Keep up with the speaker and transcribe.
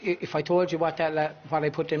If I told you what I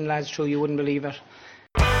put them lads through, you wouldn't believe it.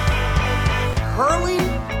 Hurling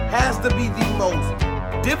has to be the most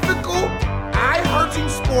difficult, eye-hurting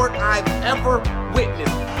sport I've ever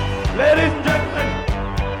witnessed. Ladies and gentlemen,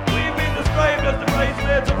 we've been described as the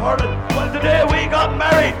bridesmaids of hurling. Well, today we got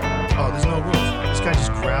married. Oh, there's no rules. This guy just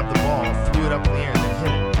grabbed the ball, threw it up in the air, and then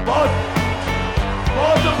hit it. But,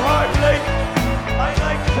 most importantly, I'd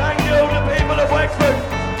like to thank you, the people of Wexford,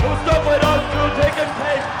 who stuck with us through thick and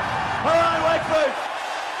thin. Hurrah, Wexford!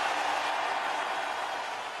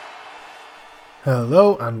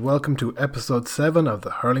 Hello and welcome to episode 7 of the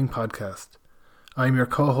Hurling Podcast. I'm your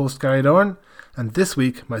co-host Gary Dorn, and this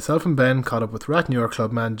week myself and Ben caught up with Ratnewer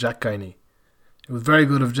clubman Jack Guiney. It was very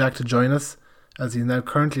good of Jack to join us, as he's now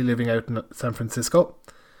currently living out in San Francisco,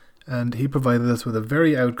 and he provided us with a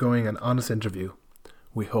very outgoing and honest interview.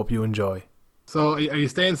 We hope you enjoy. So, are you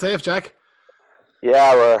staying safe, Jack?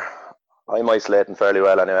 Yeah, I'm isolating fairly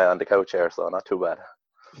well anyway on the couch here, so not too bad.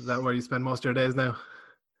 Is that where you spend most of your days now?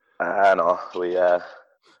 No, we try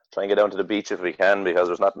and get down to the beach if we can because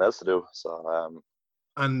there's nothing else to do. So.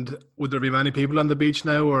 And would there be many people on the beach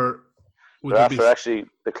now, or would actually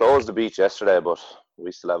they closed the beach yesterday, but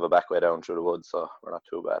we still have a back way down through the woods, so we're not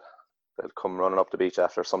too bad. They'll come running up the beach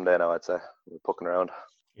after someday now, I'd say. We're pucking around.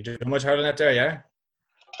 You doing much hurling out there, yeah?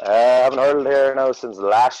 I haven't hurled here now since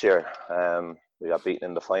last year. We got beaten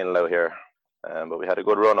in the final out here, but we had a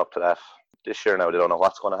good run up to that. This year now, they don't know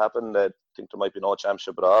what's going to happen. They think there might be no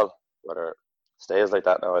championship at all. Whether it stays like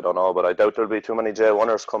that now, I don't know. But I doubt there'll be too many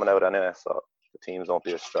J1ers coming out anyway, so the teams won't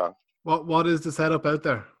be as strong. What is the setup out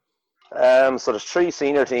there? So there's 3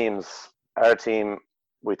 senior teams. Our team,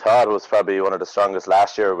 we thought, was probably one of the strongest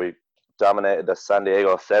last year. We dominated the San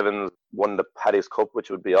Diego Sevens, won the Paddy's Cup, which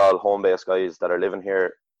would be all home-based guys that are living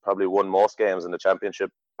here. Probably won most games in the championship,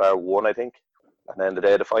 bar one, I think. And then the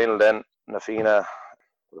day of the final, then Nafina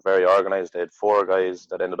were very organised. They had 4 guys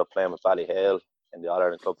that ended up playing with Ballyhale in the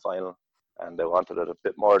All-Ireland Club final, and they wanted it a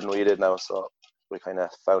bit more than we did now, so we kind of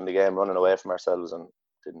found the game running away from ourselves and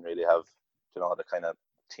didn't really have, the kind of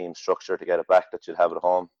team structure to get it back that you'd have at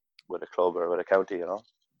home with a club or with a county,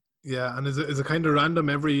 Yeah, and is it kind of random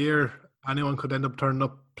every year? Anyone could end up turning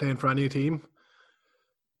up playing for any team?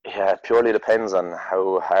 Yeah, it purely depends on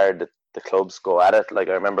how hard the clubs go at it. Like,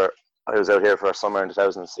 I remember I was out here for a summer in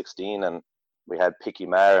 2016 and we had Picky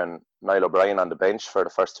Marr and Niall O'Brien on the bench for the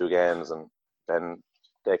first 2 games, and then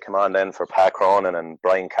they come on then for Pat Cronin and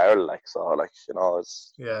Brian Carroll. It's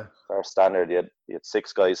fair standard. You had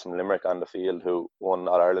 6 guys from Limerick on the field who won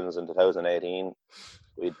All-Irelands in 2018.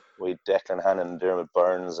 We'd Declan Hannon, Dermot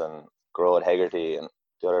Burns and Gerard Hegarty, and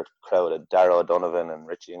the other crowd had Darragh O'Donovan and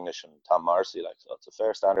Richie English and Tom Marcy. So it's a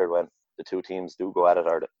fair standard when the 2 teams do go at it,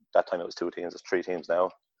 or that time it was 2 teams, it's 3 teams now.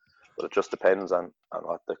 But it just depends on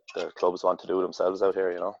what the clubs want to do themselves out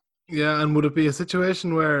here, Yeah, and would it be a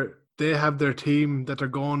situation where they have their team that they're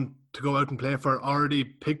going to go out and play for already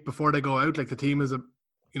picked before they go out? Like the team is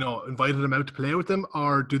invited them out to play with them,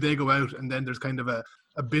 or do they go out and then there's kind of a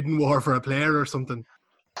bidding war for a player or something?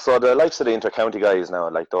 So the likes of the inter-county guys now,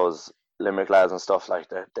 like those Limerick lads and stuff like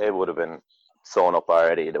that, they would have been sewn up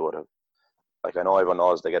already. They would have, like, I know everyone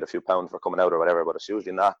knows they get a few pounds for coming out or whatever, but it's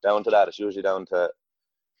usually not down to that. It's usually down to,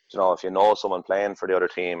 if you know someone playing for the other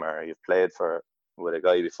team, or you've played with a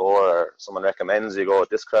guy before, or someone recommends you go with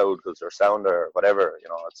this crowd because they're sound or whatever,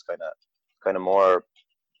 it's kind of more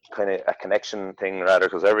kind of a connection thing rather,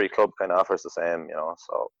 because every club kind of offers the same,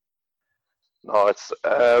 so no, it's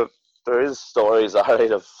there is stories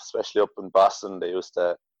alright of, especially up in Boston, they used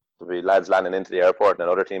to be lads landing into the airport and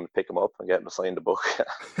another team would pick them up and get them to sign the book.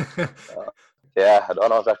 Yeah, I don't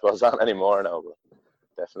know if that goes on anymore now, but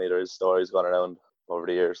definitely there is stories going around over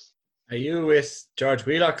the years. Are you with George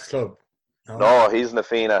Wheelock's club? No, he's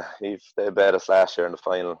Nafina. They bet us last year in the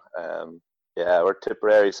final. Yeah, we're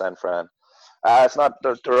Tipperary San Fran. It's not,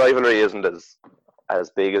 the rivalry isn't as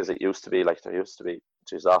big as it used to be. Like, there used to be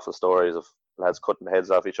awful stories of lads cutting the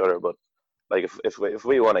heads off each other. But like, if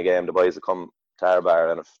we won a game, the boys would come to our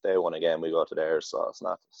bar, and if they won a game, we go to theirs. So it's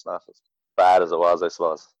not as bad as it was, I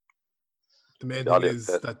suppose. The main thing is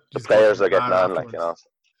that the players are getting on, like,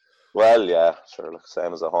 Well, yeah, sure. Like,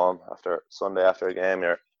 same as at home. After Sunday after a game,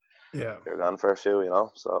 you're gone for a few,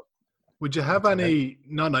 So would you have any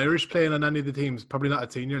non-Irish playing on any of the teams? Probably not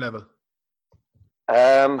at senior level.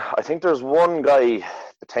 I think there's one guy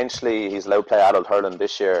potentially. He's allowed to play adult hurling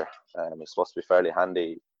this year. He's supposed to be fairly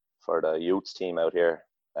handy for the youths team out here.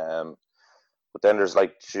 But then there's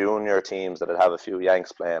like junior teams that have a few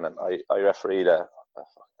Yanks playing, and I refereed a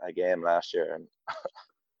game last year, and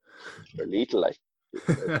they're lethal, like,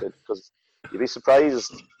 because you'd be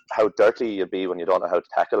surprised how dirty you'd be when you don't know how to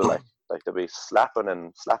tackle. Like, Like they'd be slapping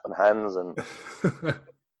hands, and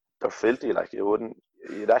they're filthy. Like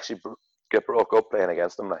you'd actually get broke up playing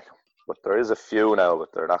against them. Like, but there is a few now, but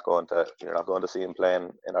you're not going to see them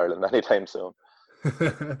playing in Ireland anytime soon.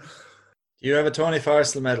 Do you have a Tony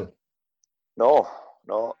Forstall medal? No,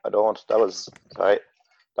 I don't. That was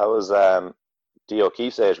D.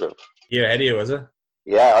 O'Keefe's age group. Year ahead of you, was it?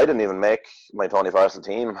 Yeah, I didn't even make my Tony Forstall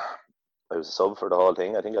team. I was a sub for the whole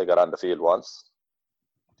thing. I think I got on the field once.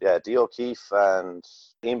 Yeah, D. O'Keefe and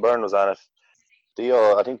Dean Byrne was on it.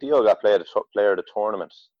 I think Dio got player of the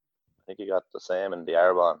tournament. I think he got the same in the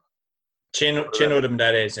Arbonne. Chin would have been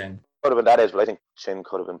that age then. Could have been that age, but I think Chin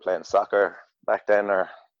could have been playing soccer back then, or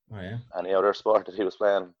any other sport that he was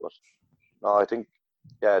playing. But no, I think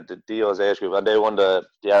the Dio's age group, and they won the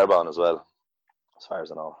Arbonne as well, as far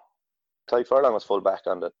as I know. Ty Furlong was full back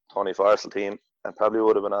on the Tony Forstall team, and probably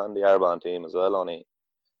would have been on the Arbonne team as well. Only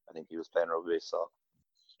I think he was playing rugby, so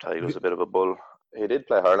Ty was a bit of a bull. He did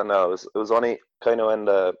play hurling now. It was only kind of when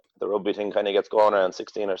the rugby thing kind of gets going around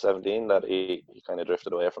 16 or 17 that he kind of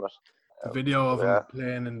drifted away from it. The video of him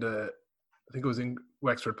playing in I think it was in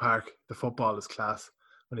Wexford Park, the football is class,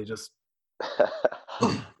 when he just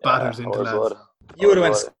batters into lads. You would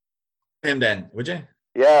have went him then, would you?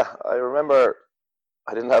 Yeah, I remember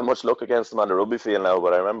I didn't have much luck against him on the rugby field now,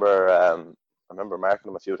 but I remember marking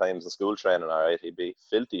him a few times in school training, all right. He'd be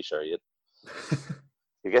filthy, sure.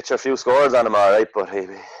 You get your few scores on him, all right, but if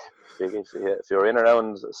you were in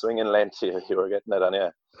around swinging length, you were getting it on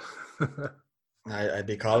you. I'd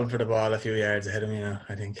be calling for the ball a few yards ahead of me now,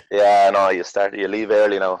 I think. Yeah, no, you leave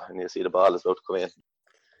early now, and you see the ball is about to come in.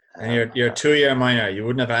 And you're 2-year minor. You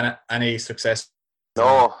wouldn't have had any success.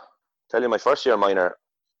 No, tell you, my first year minor,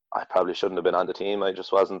 I probably shouldn't have been on the team. I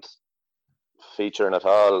just wasn't featuring at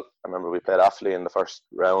all. I remember we played Offaly in the first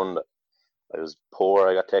round. I was poor.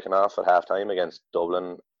 I got taken off at half time against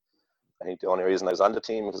Dublin. I think the only reason I was on the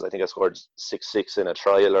team because I think I scored 6-6 in a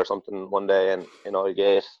trial or something one day in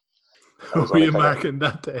Oilgate. Who were you marking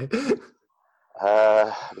that day?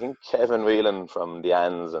 I think Kevin Whelan from the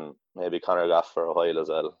Ans and maybe Conor Goff for a while as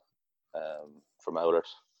well, from Outert.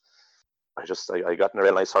 I got in a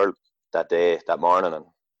real nice hurl that morning, and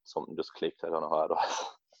something just clicked. I don't know how it was.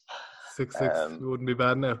 6-6 wouldn't be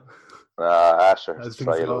bad now. Sure. The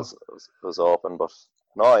trial was open, but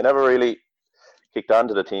no, I never really kicked on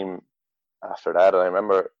to the team after that. And I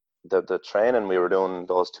remember the training we were doing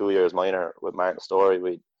those 2 years minor with Martin Story.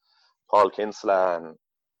 We Paul Kinsella and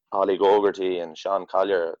Ollie Gogarty and Sean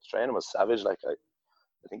Collier. The training was savage. Like I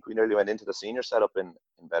think we nearly went into the senior setup in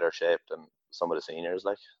better shape than some of the seniors.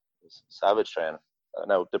 Like it was savage training.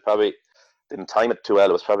 Now they probably didn't time it too well.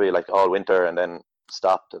 It was probably like all winter and then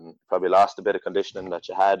stopped, and probably lost a bit of conditioning that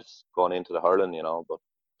you had going into the hurling, but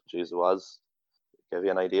geez, it gave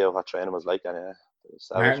you an idea of what training was like. And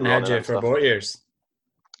Martin had you for both years.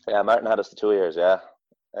 Yeah, Martin had us the 2 years. Yeah,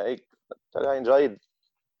 I enjoyed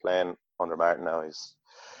playing under Martin. Now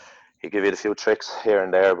he give you a few tricks here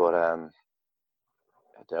and there, but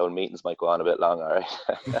the old meetings might go on a bit long. All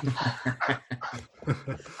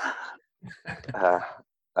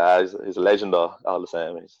right. He's a legend though, all the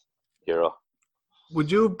same. He's a hero. Would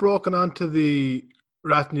you have broken onto the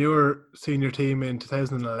Rathnure senior team in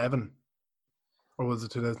 2011? Or was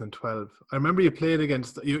it 2012? I remember you played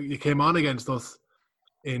against... You came on against us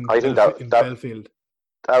in Belfield.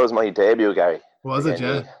 That was my debut, Gary. Was it,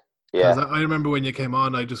 yeah? Yeah. I remember when you came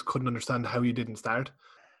on, I just couldn't understand how you didn't start.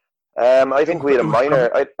 I think we had a minor...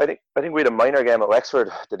 I think we had a minor game at Wexford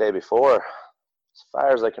the day before. As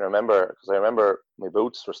far as I can remember, because I remember my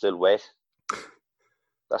boots were still wet.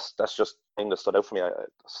 That's just the thing that stood out for me.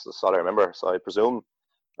 That's all I remember. So I presume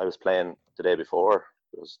I was playing the day before.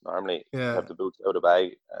 Because normally you have the boots out of the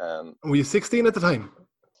bag. Were you 16 at the time?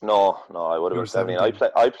 No, I would have been 17.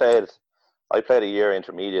 I played a year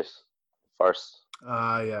intermediate first.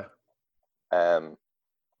 Yeah.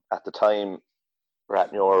 At the time,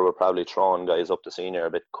 Rathnure were probably throwing guys up to senior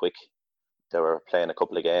a bit quick. They were playing a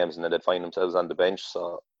couple of games and then they'd find themselves on the bench.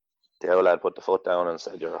 So the old lad put the foot down and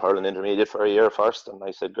said, "You're hurling intermediate for a year first." And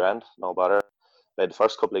I said, "Grand, no bother." Played the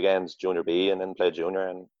first couple of games junior B and then played junior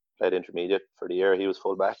and played intermediate for the year. He was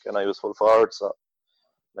full back and I was full forward. So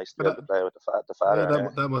nice to be able to play with the father. Yeah,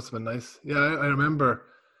 that must have been nice. Yeah, I remember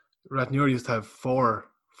Rathnure used to have four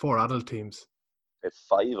adult teams. They had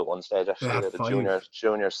 5 at one stage actually. They had a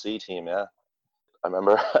junior C team. Yeah, I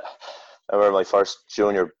remember. I remember my first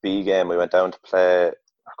junior B game. We went down to play.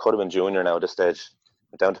 I could have been junior now at this stage.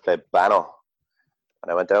 Went down to play Banno,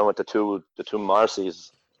 and I went down with the two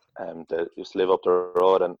Marcies, and they used to live up the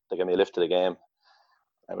road, and they gave me a lift to the game.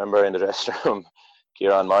 I remember in the dressing room,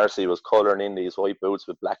 Kieran Morrissey was colouring in these white boots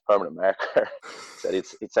with black permanent marker. Said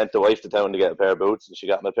he'd sent the wife to town to get a pair of boots, and she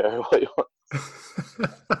got him a pair of white ones.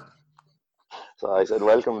 So I said,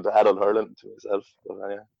 welcome to adult hurling to myself. But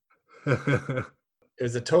anyway. It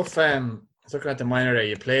was a tough. Looking at the minor there,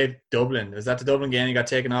 you played Dublin. Was that the Dublin game you got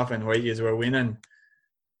taken off and where you were winning?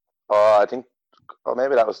 Oh, I think. Oh,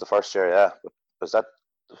 maybe that was the first year. Yeah, was that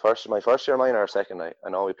my first year minor or second? I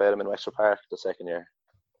know we played them in Wexford Park the second year.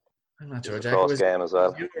 I'm not sure. Jack, close game as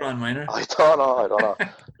well. You were on minor. I don't know. To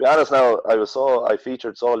be honest, now I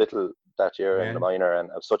featured so little that year in the minor, and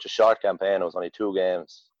it was such a short campaign. It was only 2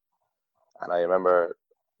 games, and I remember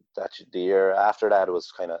that the year after that it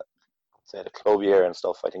was kind of, say, the club year and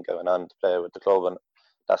stuff. I think I went on to play with the club, and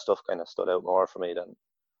that stuff kind of stood out more for me than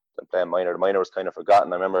playing minor. The minor was kind of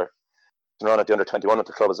forgotten. I remember running at the under 21 with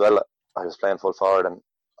the club as well. I was playing full forward, and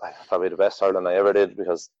probably the best hurling I ever did,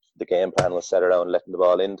 because the game plan was set around letting the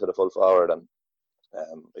ball into the full forward, and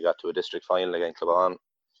we got to a district final against Clabon,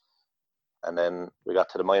 and then we got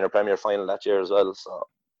to the minor premier final that year as well. So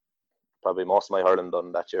probably most of my hurling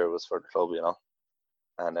done that year was for the club,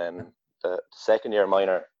 And then the second year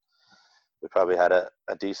minor, we probably had a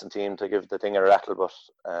decent team to give the thing a rattle, but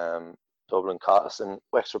Dublin caught us in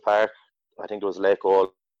Wexford Park. I think it was late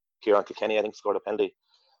goal. Kieran Kilkenny, I think, scored a penalty.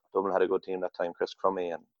 Dublin had a good team that time, Chris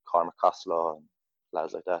Crummy and Cormac Costello and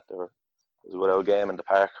lads like that. It was a good old game in the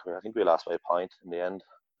park. I think we lost by a point in the end.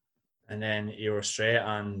 And then you were straight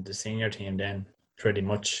on the senior team then, pretty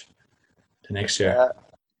much, the next year.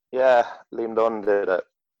 Yeah, Liam Dunn did a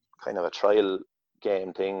kind of a trial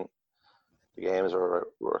game thing. The games were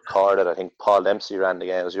recorded. I think Paul Dempsey ran the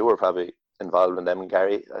games. You were probably involved in them,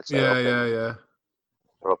 Gary. I'd say. Yeah.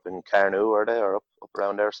 Or up in Carnew, were they? Or up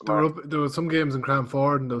around there somewhere? There were some games in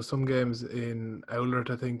Cranford, and there was some games in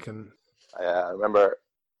Owlert, I think. And I remember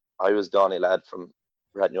I was the only lad from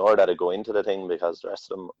Radnor that had go into the thing, because the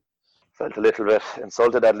rest of them felt a little bit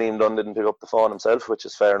insulted that Liam Dunn didn't pick up the phone himself, which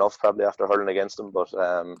is fair enough, probably after hurling against him. But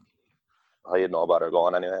I had no bother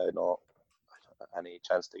going anyway. I had no any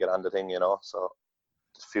chance to get on the thing, So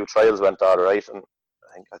a few trials went all right, and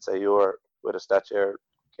I think I'd say you were with us that year.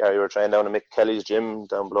 Gary, you were training down in Mick Kelly's gym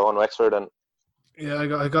down below in Wexford, and yeah,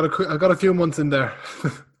 I got a few months in there.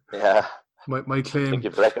 Yeah, my claim. I think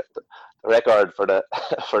you've the record for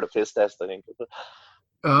the piss test. I think.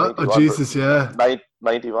 Oh Jesus, yeah.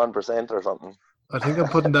 91% or something. I think I'm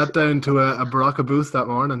putting that down to a Baraka boost that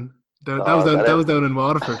morning. That was down in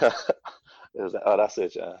Waterford. That's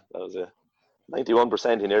it. Yeah, that was it.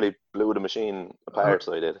 91%. He nearly blew the machine apart.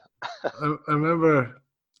 So he did. I remember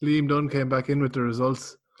Liam Dunn came back in with the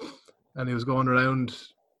results, and he was going around.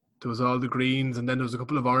 There was all the greens, and then there was a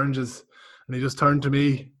couple of oranges, and he just turned to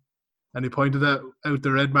me, and he pointed out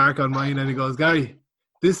the red mark on mine, and he goes, "Gary,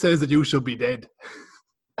 this says that you should be dead."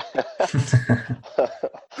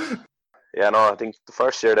 Yeah, no, I think the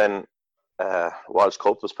first year then, Walsh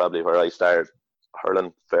Cup was probably where I started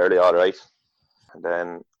hurling fairly all right, and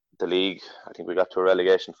then the league, I think we got to a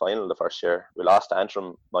relegation final the first year. We lost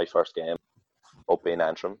Antrim my first game up in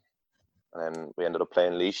Antrim, and then we ended up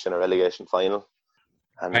playing Laois in a relegation final.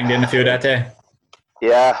 And banged in a few that day.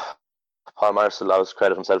 Yeah, Paul Marcel always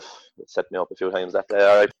credit himself. It set me up a few times that day.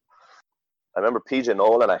 All right. I remember PJ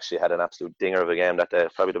Nolan actually had an absolute dinger of a game that day.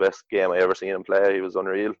 Probably the best game I ever seen him play. He was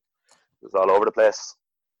unreal. He was all over the place.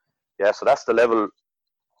 Yeah, so that's the level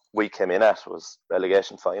we came in at, was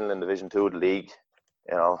relegation final in Division 2 of the league.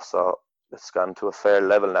 So it's gone to a fair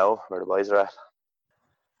level now where the boys are at.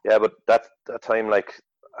 Yeah, but that time, I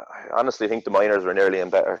honestly think the minors were nearly in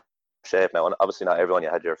better shape now. And obviously not everyone, you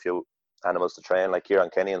had your few animals to train, like Kieran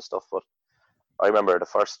Kenny and stuff. But I remember the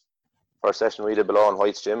first session we did below in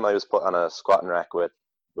White's gym, I was put on a squatting rack with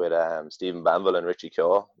Stephen Banville and Richie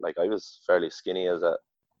Keogh. I was fairly skinny as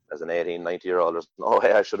an 18, 90-year-old. There's no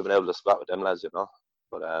way I should have been able to squat with them lads,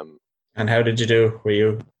 But and how did you do? Were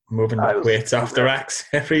you moving weights off the racks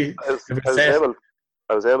every set?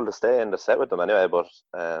 I was able to stay in the set with them anyway, but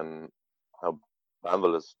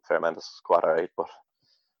Banville is a fair man to squat all right. But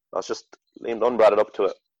it's just Liam Dunn brought it up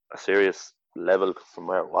to a serious level from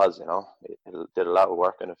where it was, He did a lot of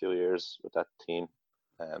work in a few years with that team.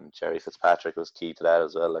 Jerry Fitzpatrick was key to that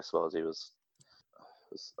as well. I suppose he was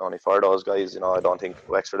only for those guys, I don't think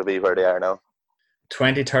Wexford will be where they are now.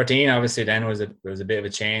 2013 obviously then was a bit of a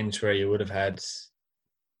change where you would have had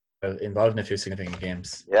involved in a few significant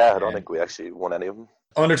games. Yeah, I don't think we actually won any of them.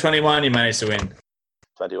 Under 21 you managed to win.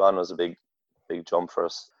 21 was a big jump for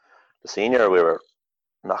us. The senior, we were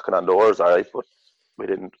knocking on doors all right, but we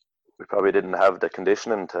probably didn't have the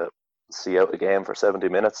conditioning to see out the game for 70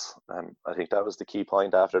 minutes. I think that was the key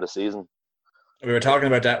point after the season. We were talking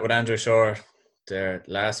about that with Andrew Shore there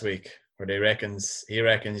last week, where he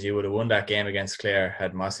reckons you would have won that game against Clare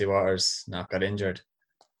had Mossy Waters not got injured.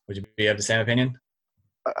 Would you be of the same opinion?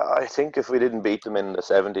 I think if we didn't beat them in the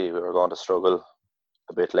 70, we were going to struggle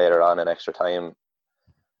a bit later on in extra time.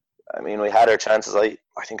 I mean, we had our chances. I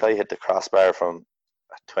think I hit the crossbar from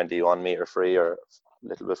a 21-metre free or a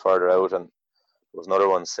little bit further out, and there was another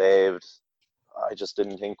one saved. I just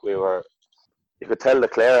didn't think we were... You could tell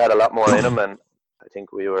that Clare had a lot more in them, and I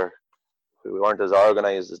think we weren't as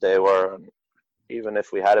organised as they were. And even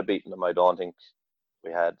if we had beaten them, I don't think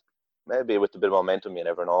we had... Maybe with a bit of momentum, you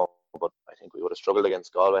never know, but I think we would have struggled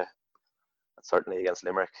against Galway, and certainly against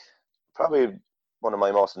Limerick. Probably one of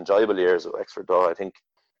my most enjoyable years at Wexford, though. I think,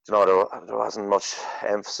 you know, there wasn't much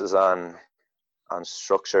emphasis on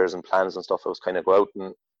structures and plans and stuff. It was kind of go out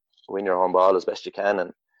and win your home ball as best you can,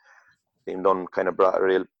 and Team Dunn kind of brought a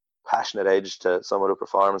real passionate edge to some of the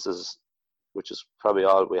performances, which is probably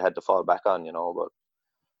all we had to fall back on, you know, but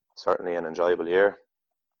certainly an enjoyable year.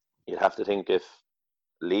 You'd have to think if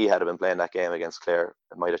Lee had been playing that game against Clare,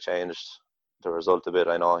 it might have changed the result a bit.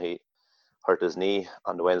 I know he hurt his knee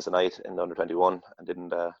on the Wednesday night in the under-21 and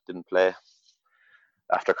didn't play.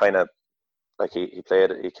 After kind of, like he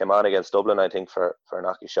came on against Dublin, I think, for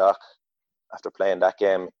Knocky Shock. After playing that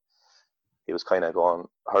game, he was kind of going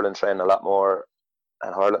hurling training a lot more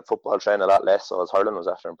and hurling football training a lot less. So his hurling was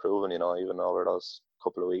after improving, you know, even over those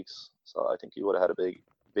couple of weeks. So I think he would have had a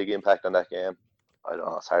big impact on that game. I don't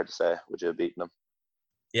know, it's hard to say. Would you have beaten him?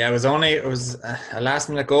 Yeah, it was a last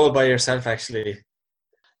minute goal by yourself, actually.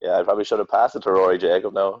 Yeah, I probably should have passed it to Rory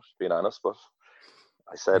Jacob now, being honest, but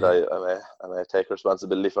I said I may take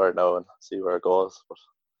responsibility for it now and see where it goes. But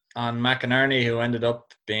on McInerney, who ended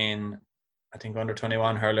up being, I think,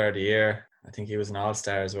 under-21 hurler of the year. I think he was an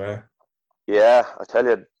all-star as well. Yeah, I tell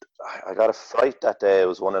you, I got a fright that day. It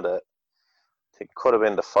was one of the, I think it could have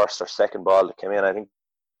been the first or second ball that came in. I think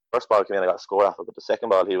the first ball came in, I got a score off it, but the second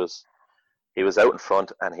ball, he was out in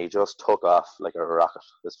front and he just took off like a rocket.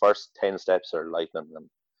 His first 10 steps are lightning, and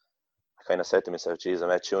I kind of said to myself, geez, I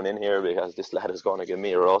might tune in here because this lad is going to give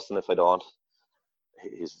me a roasting if I don't.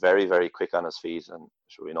 He's very, very quick on his feet, and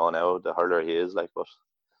sure, we know now the hurler he is, like. But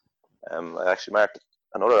I actually marked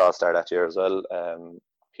another all-star that year as well.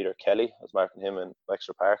 Peter Kelly, I was marking him in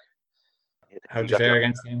Wexford Park. How did you fare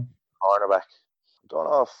against him? Cornerback. I don't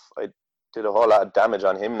know if I did a whole lot of damage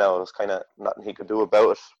on him now. It was kind of nothing he could do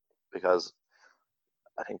about it, because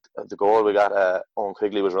I think the goal we got, Owen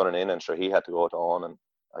Quigley was running in, and sure, he had to go to Owen, and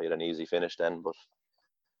I had an easy finish then. But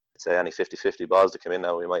I'd say any 50-50 balls that came in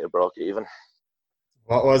now, we might have broke even.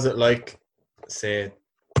 What was it like, say,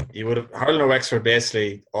 you would have hurling at Wexford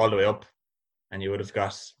basically all the way up, and you would have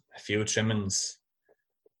got a few trimmings,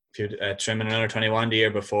 trimming another 21 the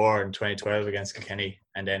year before in 2012 against Kilkenny,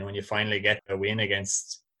 and then when you finally get a win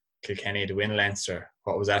against Kilkenny to win Leinster,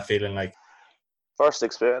 what was that feeling like? First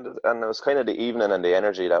experience, and it was kind of the evening and the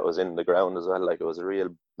energy that was in the ground as well. Like, it was a real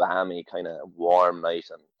balmy kind of warm night,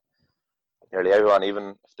 and nearly everyone, even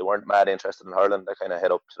if they weren't mad interested in hurling, they kind of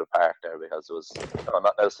head up to the park there because there was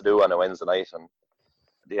nothing else to do on a Wednesday night, and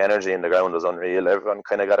the energy in the ground was unreal. Everyone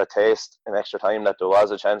kind of got a taste in extra time that there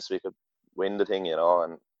was a chance we could win the thing, you know,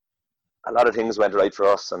 and a lot of things went right for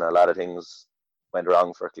us and a lot of things went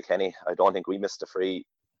wrong for Kilkenny. I don't think we missed a free.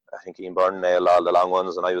 I think Ian Byrne nailed all the long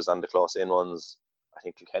ones and I was on the close-in ones. I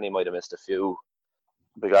think Kilkenny might have missed a few.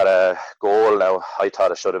 We got a goal now. I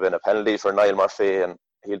thought it should have been a penalty for Niall Murphy, and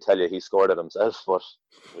he'll tell you he scored it himself, but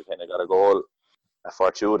we kind of got a goal, a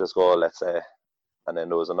fortuitous goal, let's say. And then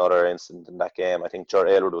there was another incident in that game. I think Ger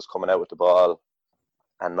Aylward was coming out with the ball,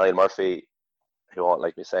 and Niall Murphy, he won't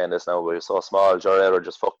like me saying this now, but he was so small, Ger Aylward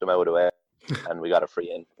just fucked him out of the way, and we got a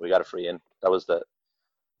free in. That was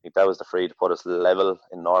the free to put us level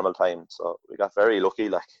in normal time. So we got very lucky,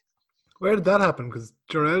 like. Where did that happen? Because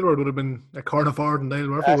Ger Aylward would have been a corner forward and Niall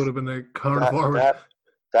Murphy would have been a corner forward.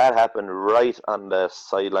 That happened right on the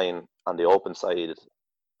sideline, on the open side,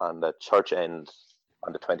 on the church end,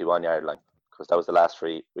 on the 21-yard line, because that was the last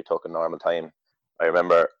free we took in normal time. I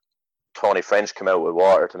remember Tony French came out with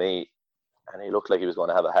water to me, and he looked like he was going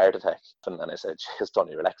to have a heart attack. And I said, "Just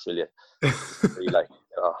Tony, relax, will you?"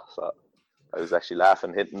 So I was actually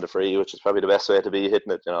laughing, hitting the free, which is probably the best way to be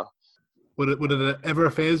hitting it, you know. Would it ever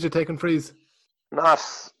faze you taking frees? Not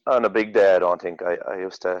on a big day, I don't think. I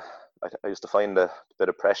used to find a bit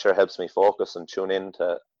of pressure helps me focus and tune in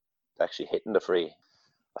to actually hitting the free.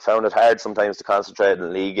 I found it hard sometimes to concentrate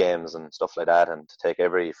in league games and stuff like that and to take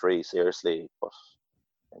every free seriously. But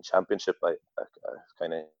in championship, I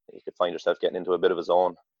kind of, you could find yourself getting into a bit of a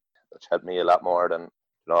zone, which helped me a lot more than,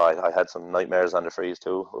 you know, I had some nightmares on the frees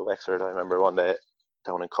too with Wexford. I remember one day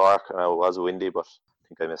down in Cork, and it was windy, but I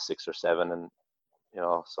think I missed 6 or 7, and, you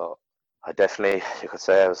know, so I definitely, you could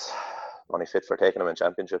say I was only fit for taking them in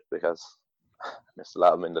championship because I missed a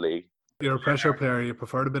lot of them in the league. You're a pressure player. You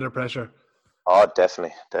preferred a bit of pressure. Oh,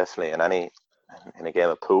 definitely. In a game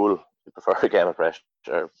of pool, you prefer a game of pressure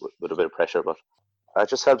with a bit of pressure, but it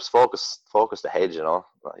just helps focus the head,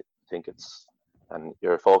 I think and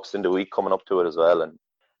you're focused in the week coming up to it as well, and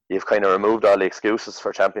you've kind of removed all the excuses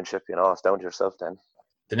for championship, it's down to yourself then.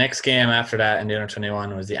 The next game after that in the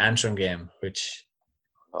under-21 was the Antrim game, which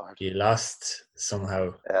you lost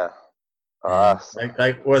somehow. Yeah.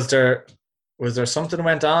 Was there something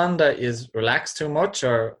went on that is relaxed too much,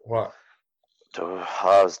 or what?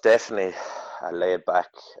 I was definitely a laid back,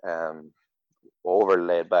 over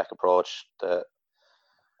laid back approach.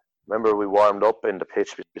 Remember we warmed up in the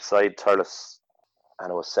pitch beside Thurles, and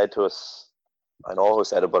it was said to us, I know who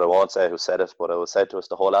said it, but I won't say who said it, but it was said to us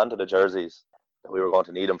to hold on to the jerseys, that we were going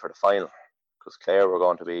to need them for the final, because Clare were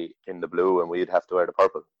going to be in the blue and we'd have to wear the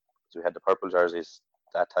purple, because we had the purple jerseys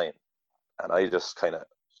that time. And I just it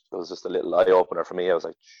was just a little eye opener for me. I was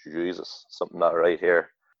like, Jesus, something not right here.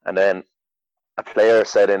 And then a player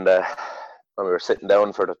said when we were sitting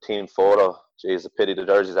down for the team photo, geez, a pity the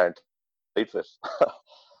jerseys aren't tight fit.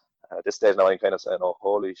 At this stage now I'm kind of saying, oh,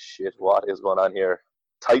 holy shit, what is going on here?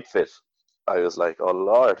 Tight fit. I was like, oh,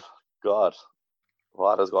 Lord, God,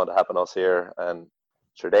 what is going to happen to us here? And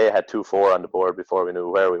sure, they had 2-4 on the board before we knew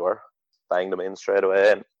where we were. Banged them in straight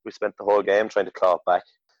away, and we spent the whole game trying to claw it back.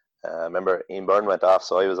 Remember, Ian Byrne went off,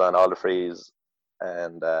 so I was on all the frees,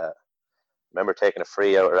 and remember taking a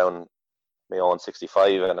free out around my own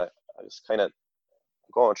 65, and I was kind of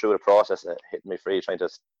going through the process of hitting me free, trying to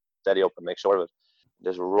steady up and make sure of it.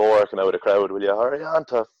 This roar came out of the crowd, will you hurry on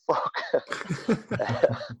to fuck?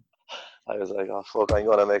 I was like, oh fuck, I'm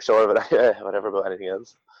going to make sure of it. Yeah, whatever about anything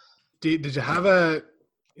else. Did you have the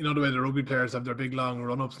way the rugby players have their big long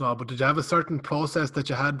run-ups now, but did you have a certain process that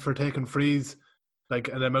you had for taking frees, like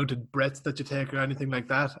an amount of breaths that you take or anything like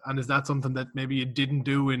that? And is that something that maybe you didn't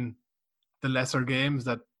do in the lesser games,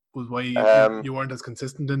 that was why you weren't as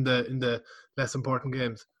consistent in the less important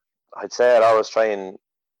games? I'd say I'd always try and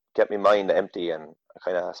get my mind empty, and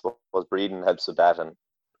I suppose breathing helps with that, and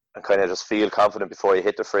kind of just feel confident before you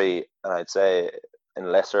hit the free. And I'd say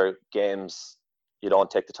in lesser games, you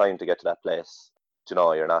don't take the time to get to that place.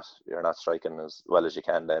 You're not striking as well as you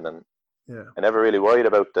can then. And yeah, I never really worried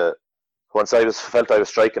about once I felt I was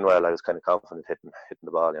striking well, I was kind of confident hitting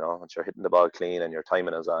the ball. Once you're hitting the ball clean and your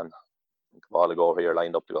timing is on, the ball will go where you're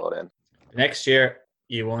lined up to go then. Next year,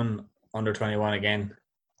 you won under 21 again.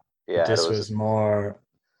 Yeah, this was more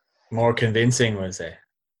convincing, would I say.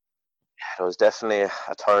 There was definitely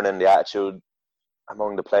a turn in the attitude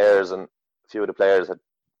among the players, and a few of the players had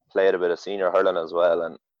played a bit of senior hurling as well,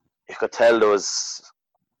 and you could tell there was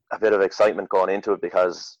a bit of excitement going into it,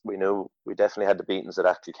 because we knew we definitely had the beatings of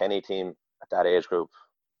that Kilkenny team at that age group.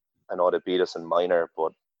 I know they beat us in minor,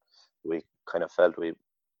 but we kind of felt we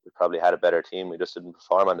probably had a better team. We just didn't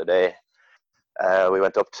perform on the day. We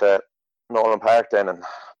went up to Nolan Park then and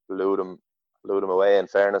blew them away. In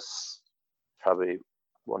fairness, probably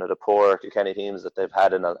one of the poor Kilkenny teams that they've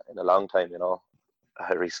had in a long time.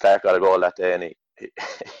 Reece Clark got a goal that day, and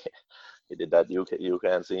he did that you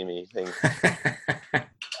can't see me thing.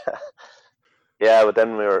 Yeah, but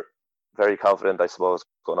then we were very confident, I suppose,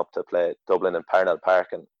 going up to play Dublin in Parnell Park,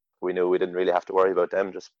 and we knew we didn't really have to worry about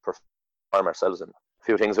them, just perform ourselves. And a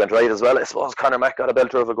few things went right as well. I suppose Conor Mack got a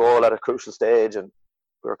belter of a goal at a crucial stage, and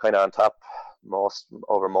we were kind of on top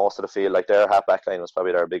over most of the field. Like, their half-back line was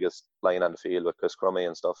probably their biggest line on the field with Chris Crummy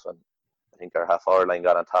and stuff, and I think our half-forward line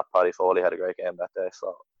got on top. Paddy Foley had a great game that day.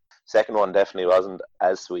 So second one definitely wasn't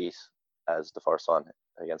as sweet as the first one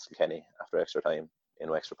against Kilkenny after extra time in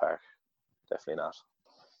Wexford Park. Definitely not.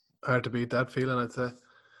 Hard to beat that feeling, I'd say.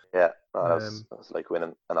 Yeah, that was like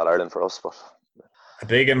winning an All-Ireland for us. But a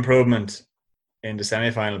big improvement in the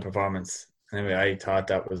semi-final performance. Anyway, I thought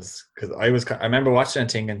that was, because I remember watching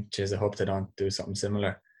and thinking, geez, I hope they don't do something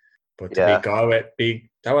similar. But to beat Galway,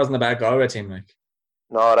 that wasn't a bad Galway team, like.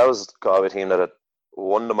 No, that was a Galway team that had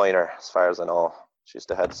won the minor, as far as I know.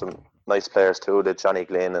 They had some nice players too, did Johnny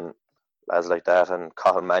Glynn and lads like that, and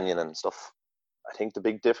Cathal Mannion and stuff. I think the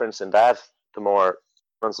big difference in that, the more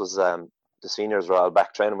difference was the seniors were all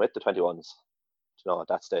back training with the 21s. At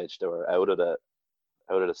that stage they were out of the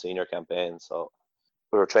senior campaign, so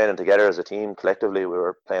we were training together as a team collectively. We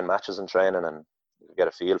were playing matches and training, and you could get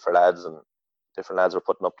a feel for lads, and different lads were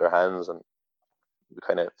putting up their hands, and we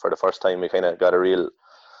kind of, for the first time, we kind of got a real.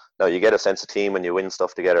 Now you get a sense of team when you win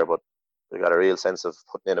stuff together, but we got a real sense of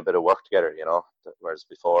putting in a bit of work together, whereas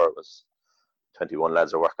before it was 21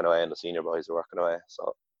 lads are working away and the senior boys are working away.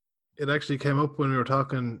 So it actually came up when we were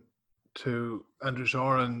talking to Andrew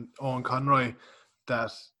Shaw and Owen Conroy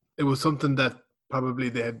that it was something that probably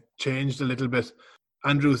they had changed a little bit.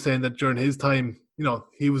 Andrew was saying that during his time,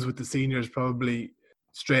 he was with the seniors probably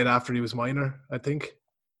straight after he was minor, I think.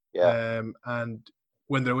 Yeah. And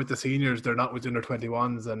when they're with the seniors, they're not with under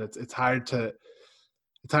 21s, and it's hard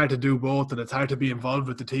to do both, and it's hard to be involved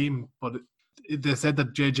with the team. But they said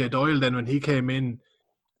that JJ Doyle, then when he came in,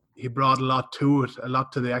 he brought a lot to it, a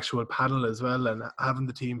lot to the actual panel as well, and having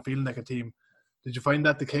the team feeling like a team. Did you find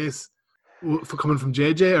that the case for coming from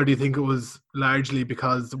JJ, or do you think it was largely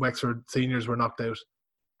because the Wexford seniors were knocked out?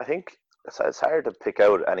 I think it's hard to pick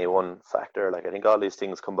out any one factor. Like, I think all these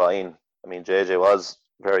things combine. I mean, JJ was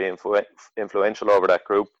very influential over that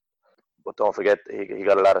group, but don't forget he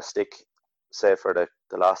got a lot of stick, say, for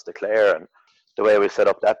the loss to Clare and the way we set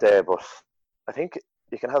up that day. But I think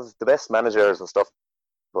you can have the best managers and stuff,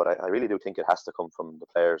 but I really do think it has to come from the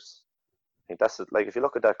players. I think that's it. Like, if you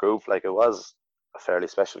look at that group, like, it was a fairly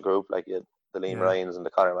special group. Like, you had the Liam Ryans and the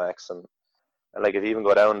Conor Macks, and like, if you even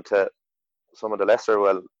go down to some of the lesser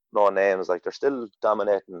well-known names, like, they're still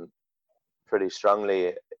dominating pretty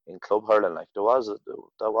strongly in club hurling. Like, that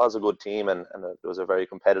was a good team, and there was a very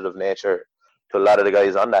competitive nature to a lot of the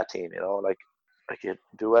guys on that team. Like you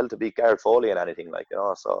do well to beat Garrett Foley and anything, like,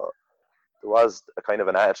 so there was a kind of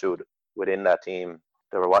an attitude within that team.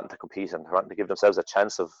 They were wanting to compete and wanting to give themselves a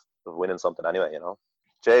chance of winning something anyway.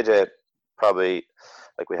 JJ probably,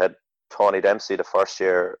 like, we had Tony Dempsey the first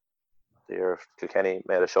year, the year Kilkenny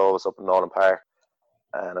made a show of us up in Nolan Park,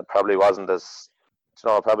 and it probably wasn't as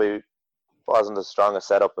strong a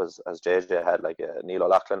setup as JJ had. Like, Neil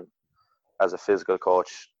O'Loughlin as a physical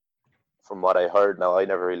coach, from what I heard. Now, I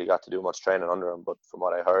never really got to do much training under him, but from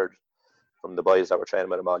what I heard from the boys that were training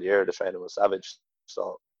with him all year, the training was savage.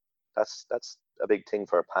 So that's a big thing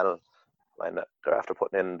for a panel when they're after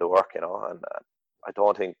putting in the work, and I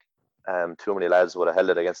don't think too many lads would have held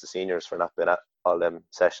it against the seniors for not being at all them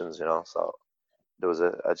sessions, so there was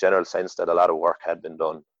a general sense that a lot of work had been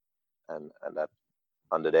done, and that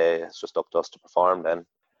on the day it's just up to us to perform. Then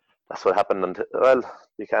that's what happened. And, well,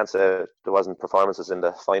 you can't say there wasn't performances in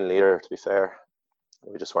the final either, to be fair.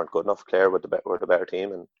 We just weren't good enough. Clare were the better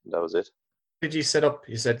team, and that was it. Did you set up?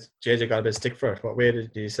 You said JJ got a bit of stick for it. What way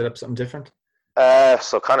did you set up something different?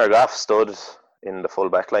 So Conor Graff stood in the full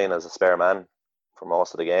back line as a spare man for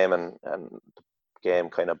most of the game, and the game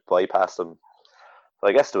kind of bypassed him. So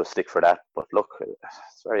I guess there was stick for that. But look,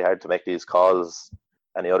 it's very hard to make these calls.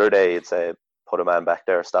 Any other day, you'd say put a man back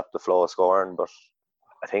there, stop the flow of scoring. But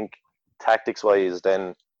I think tactics-wise,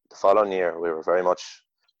 then the following year, we were very much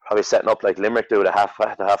probably setting up like Limerick do, the half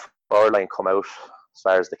forward line come out as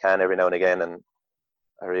far as they can every now and again, and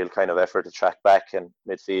a real kind of effort to track back and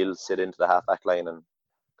midfield, sit into the half back line and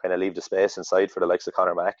kind of leave the space inside for the likes of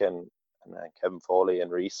Conor Mack and Kevin Foley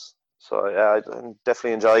and Reese. So yeah, I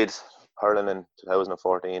definitely enjoyed hurling in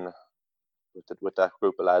 2014 with that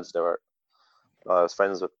group of lads. I was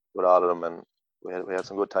friends with all of them, and we had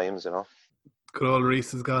some good times, Good old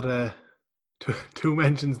Reese has got two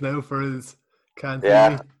mentions now for his can't see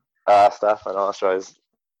me. Staff, I know. Sure, I was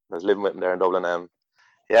living with him there in Dublin.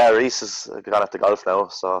 Reese has gone off to golf now,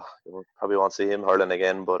 so you probably won't see him hurling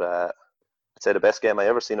again. But I'd say the best game I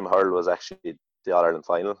ever seen him hurl was actually the All-Ireland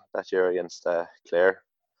final that year against Clare.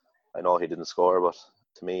 I know he didn't score, but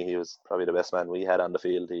to me, he was probably the best man we had on the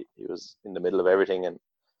field. He was in the middle of everything and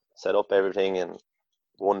set up everything and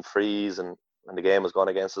won frees, and when the game was going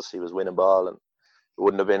against us, he was winning ball, and it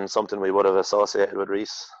wouldn't have been something we would have associated with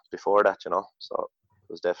Reese before that, So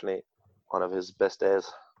it was definitely one of his best days.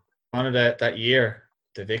 One of that year,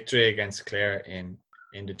 the victory against Clare in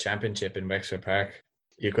the championship in Wexford Park,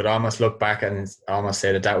 you could almost look back and almost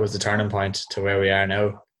say that was the turning point to where we are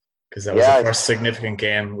now, because that was the first significant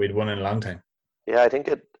game we'd won in a long time. Yeah, I think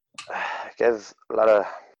it gave a lot of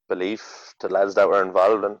belief to lads that were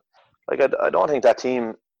involved, and like I don't think that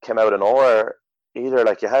team came out of nowhere either.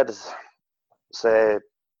 Like, you had, say,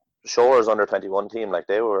 Shore's under 21 team, like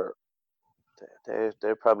they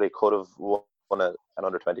probably could have won an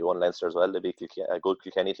under 21 Leinster as well. They beat a good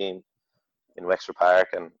Kilkenny team in Wexford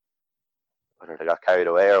Park, and whether they got carried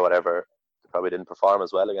away or whatever, they probably didn't perform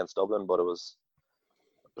as well against Dublin. But there's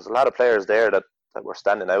a lot of players there that were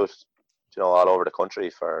standing out, all over the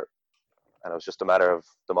country and it was just a matter of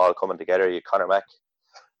them all coming together. You Conor Mack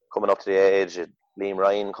coming up to the age, Liam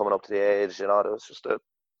Ryan coming up to the age, there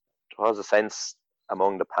was a sense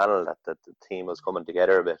among the panel that the team was coming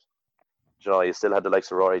together a bit. You still had the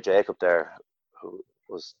likes of Rory Jacob there, who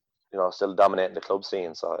was, still dominating the club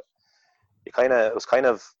scene. So it was kind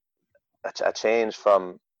of a change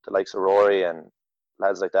from the likes of Rory and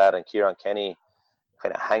lads like that, and Kieran Kenny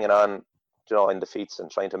kind of hanging on, in defeats and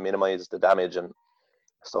trying to minimise the damage and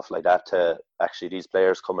stuff like that, to actually these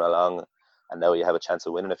players coming along and now you have a chance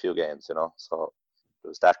of winning a few games, So it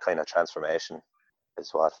was that kind of transformation is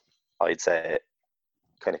what I'd say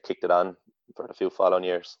kind of kicked it on for the few following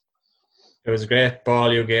years. It was a great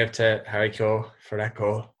ball you gave to Harry Keogh for that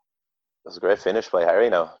goal. It was a great finish by Harry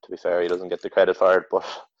now, to be fair. He doesn't get the credit for it, but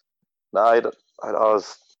no, I'd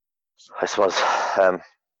always, I suppose,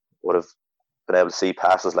 would have been able to see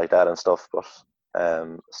passes like that and stuff, but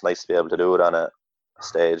it's nice to be able to do it on a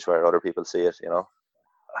stage where other people see it,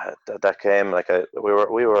 That game,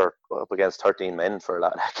 we were up against 13 men for a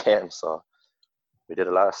lot of that game, so we did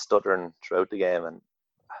a lot of stuttering throughout the game, and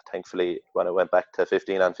thankfully when it went back to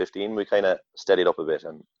 15-on-15, we kind of steadied up a bit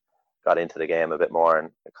and got into the game a bit more,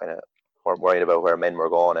 and kind of weren't worried about where men were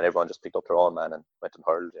going, and everyone just picked up their own man and went and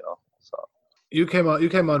hurled, So You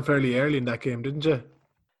came on fairly early in that game, didn't you?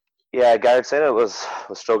 yeah, Garrett Sinnott was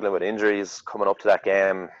struggling with injuries coming up to that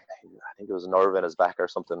game. I think it was a nerve in his back or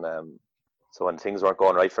something. So when things weren't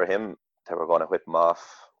going right for him, they were going to whip him off.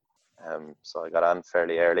 So I got on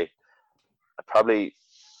fairly early. I probably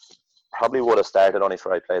would have started only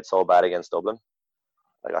for I played so bad against Dublin.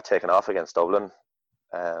 I got taken off against Dublin.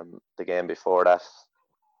 The game before that,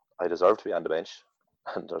 I deserved to be on the bench,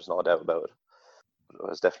 and there's no doubt about it. I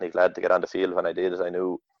was definitely glad to get on the field when I did. I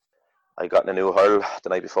knew I'd gotten a new hurl the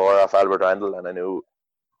night before off Albert Randall, and I knew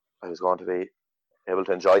I was going to be able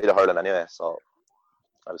to enjoy the hurling anyway. So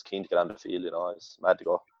I was keen to get on the field. I was mad to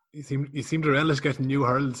go. You seem to relish getting new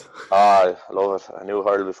hurls. I love it. A new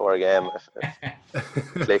hurl before a game. If it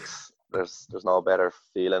clicks, there's no better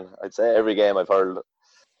feeling. I'd say every game I've hurled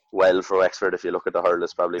well for Wexford, if you look at the hurl,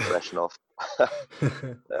 it's probably fresh enough.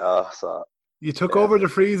 So you took over the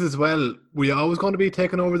frees as well. Were you always going to be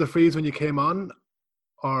taking over the frees when you came on,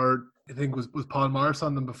 or I think was Paul Morris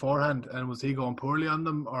on them beforehand, and was he going poorly on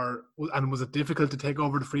them, and was it difficult to take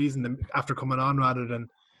over the frees after coming on rather than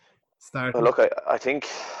starting? Well, look, I think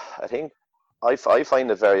I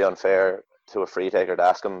find it very unfair to a free taker to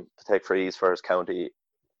ask him to take frees for his county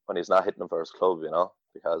when he's not hitting them for his club,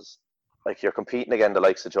 because you're competing against the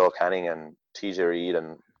likes of Joe Canning and TJ Reid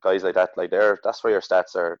and guys like that. That's where your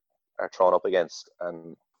stats are thrown up against,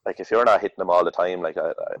 and if you're not hitting them all the time, I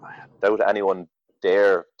doubt anyone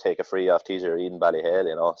dare take a free off TJ Reid in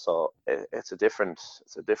Ballyhale, So it's a different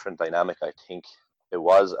dynamic. I think it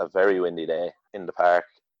was a very windy day in the park,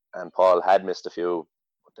 and Paul had missed a few.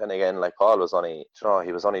 But then again, Paul was only,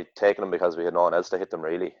 he was only taking them because we had no one else to hit them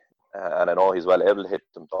really. And I know he's well able to hit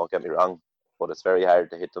them. Don't get me wrong, but it's very hard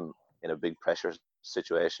to hit them in a big pressure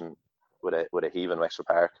situation with a heave in Wexford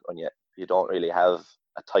Park when you don't really have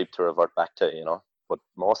a type to revert back to, But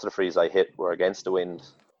most of the frees I hit were against the wind,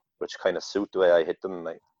 which kind of suit the way I hit them.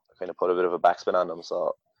 I kind of put a bit of a backspin on them,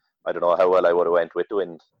 so I don't know how well I would have went with the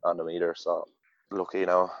wind on them either. So lucky,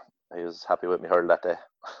 I was happy with me hurl that day.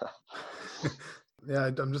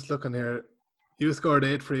 Yeah, I'm just looking here. You scored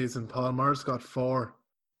 8 frees and Paul Morris got 4.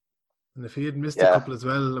 And if he had missed a couple as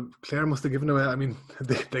well, Clare must have given away. I mean,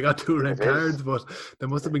 they got 2 red cards, but they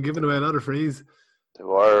must have been giving away a lot of frees. They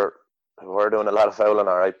were doing a lot of fouling,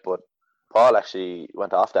 all right, but Paul actually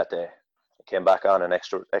went off that day. He came back on in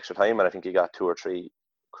extra time, and I think he got 2 or 3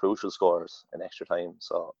 crucial scores in extra time.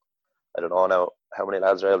 So I don't know now how many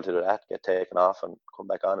lads are able to do that, get taken off and come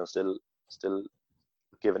back on and still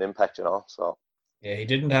give an impact, So yeah, he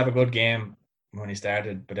didn't have a good game when he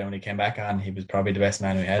started, but then when he came back on, he was probably the best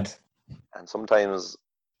man we had. And sometimes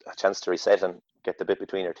a chance to reset and get the bit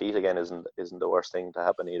between your teeth again isn't the worst thing to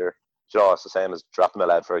happen either. It's the same as dropping a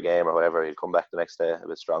lad for a game or whatever. He'll come back the next day a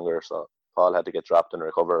bit stronger. So Paul had to get dropped and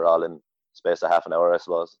recover all in space of half an hour, I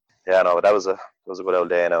suppose. Yeah, no, but that was a good old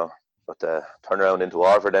day now. But the turnaround into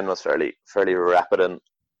Waterford then was fairly rapid, and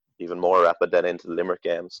even more rapid than into the Limerick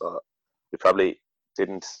game. So we probably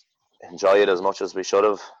didn't enjoy it as much as we should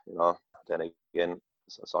have. Then again,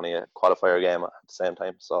 it's only a qualifier game at the same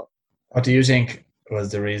time. So what do you think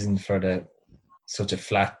was the reason for such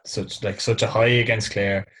a high against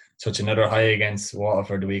Clare, such another high against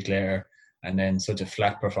Waterford the week later, and then such a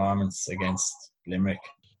flat performance against Limerick?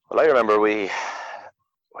 Well, I remember we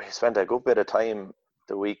spent a good bit of time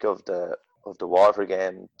the week of the Waterford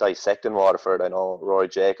game dissecting Waterford. I know Roy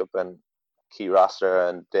Jacob and Key Roster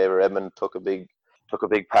and David Redmond took a big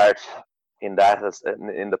part in that,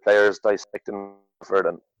 in the players dissecting Waterford.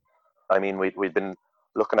 And I mean, we'd been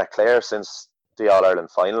looking at Clare since the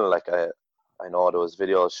All-Ireland final. I know there was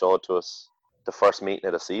videos showed to us the first meeting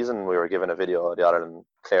of the season. We were given a video of the All-Ireland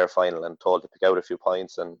Clare final and told to pick out a few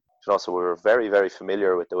points, and so we were very, very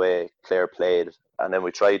familiar with the way Clare played. And then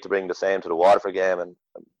we tried to bring the same to the Waterford game, and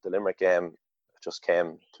the Limerick game just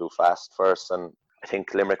came too fast first. And I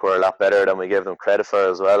think Limerick were a lot better than we gave them credit for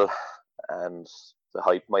as well, and the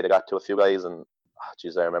hype might have got to a few guys. And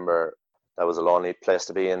I remember that was a lonely place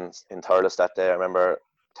to be in Thurles that day. I remember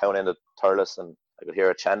town end of Thurles, and I could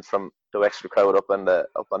hear a chant from the Wexford crowd up on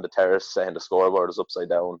the terrace saying the scoreboard is upside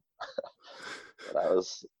down. that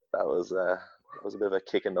was a bit of a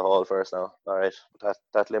kick in the hole for us now. All right,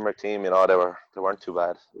 that Limerick team, they weren't too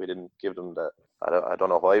bad. We didn't give them I don't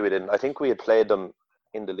know why we didn't. I think we had played them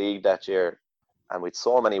in the league that year, and we'd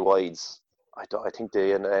so many wides. I think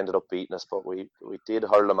they ended up beating us, but we did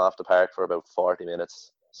hurl them off the park for about 40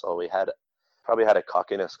 minutes. So we probably had a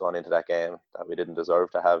cockiness going into that game that we didn't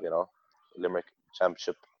deserve to have. Limerick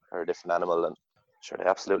Championship are a different animal, and sure, they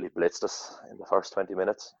absolutely blitzed us in the first 20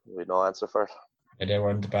 minutes. We had no answer for it. Yeah, they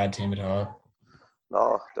weren't a bad team at all.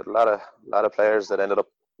 No, there's a lot of players that ended up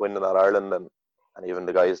winning at Ireland, and even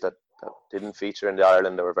the guys that didn't feature in the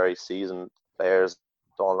Ireland, they were very seasoned players.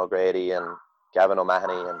 Donald O'Grady and Gavin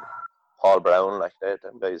O'Mahony and Paul Brown, like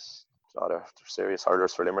them guys, they're serious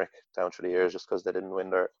hurlers for Limerick down through the years just because they didn't win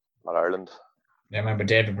their at Ireland. Yeah, I remember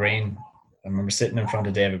David Breen. I remember sitting in front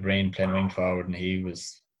of David Breen playing wing forward, and he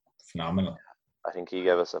was phenomenal. I think he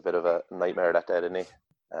gave us a bit of a nightmare that day, didn't he?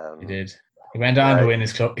 He did. He went on to win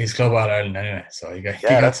his club All Ireland anyway, so he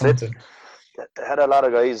got something. They had a lot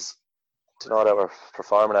of guys, that were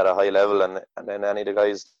performing at a high level, and then any of the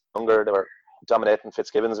guys younger, they were dominating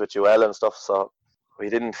Fitzgibbons with UL and stuff. So we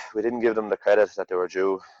didn't give them the credit that they were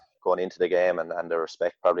due going into the game, and the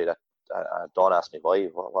respect probably that. Don't ask me why.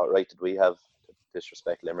 What right did we have to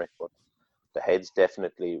disrespect Limerick? But the heads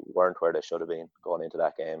definitely weren't where they should have been going into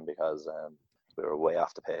that game, because we were way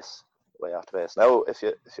off the pace. Now, if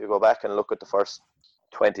you go back and look at the first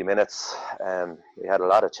 20 minutes, we had a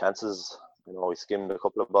lot of chances. We skimmed a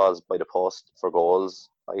couple of balls by the post for goals.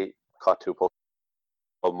 I caught 2 pucks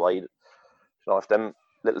wide. If them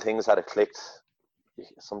little things had clicked,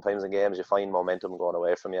 sometimes in games you find momentum going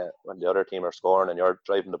away from you when the other team are scoring and you're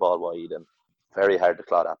driving the ball wide, and very hard to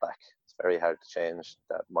claw that back. It's very hard to change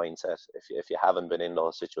that mindset if you haven't been in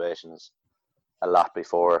those situations a lot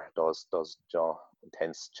before, those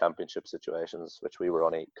intense championship situations, which we were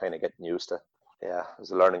only kind of getting used to. Yeah, it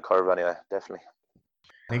was a learning curve anyway, definitely.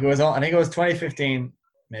 I think it was 2015,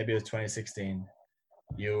 maybe it was 2016.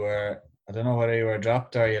 You were, I don't know whether you were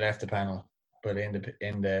dropped or you left the panel, but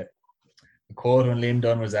in the quote when Liam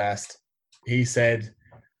Dunn was asked, he said,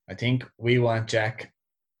 "I think we want Jack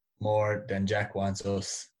more than Jack wants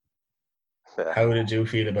us." Yeah. How did you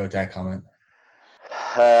feel about that comment?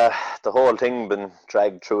 The whole thing been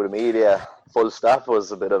dragged through the media, full stop,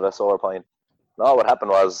 was a bit of a sore point. No, what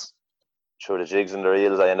happened was, through the jigs and the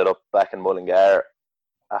reels, I ended up back in Mullingar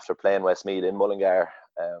after playing Westmeath in Mullingar.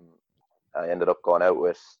 I ended up going out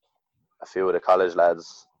with a few of the college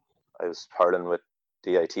lads. I was hurling with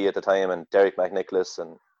DIT at the time, and Derek McNicholas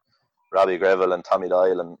and Robbie Greville and Tommy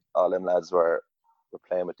Doyle and all them lads were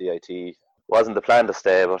playing with DIT. Wasn't the plan to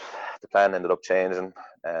stay, but the plan ended up changing.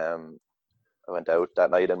 I went out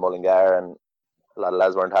that night in Mullingar, and a lot of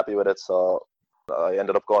lads weren't happy with it, so I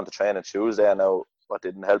ended up going to train on Tuesday. And now what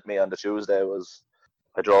didn't help me on the Tuesday was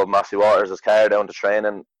I drove Matthew Waters' car down to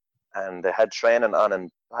training, and they had training on in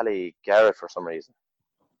Ballygarrett for some reason,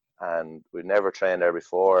 and we'd never trained there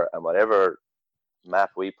before, and whatever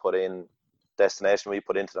map we put in, destination we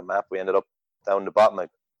put into the map, we ended up down the bottom of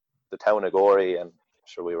the town of Gorey, and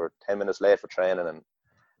sure, we were 10 minutes late for training, and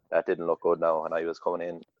that didn't look good now, and I was coming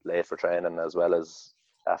in late for training as well as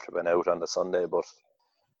after being out on the Sunday. But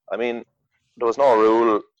I mean, there was no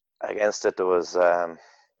rule against it. There was a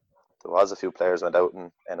few players went out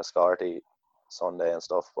in Enniscorthy Sunday and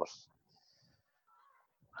stuff, but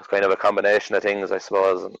it's kind of a combination of things, I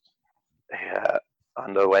suppose. And yeah,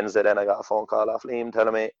 on the Wednesday then I got a phone call off Liam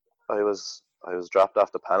telling me I was dropped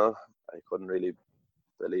off the panel. I couldn't really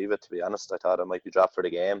believe it, to be honest. I thought I might be dropped for the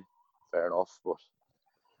game, fair enough, but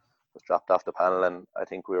I was dropped off the panel, and I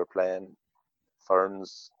think we were playing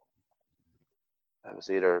Ferns. It was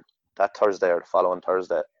either that Thursday or the following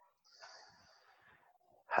Thursday,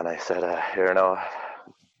 and I said, here now,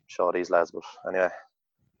 show these lads. But anyway,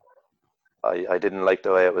 I didn't like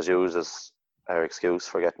the way it was used as our excuse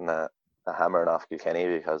for getting a hammering off Kilkenny,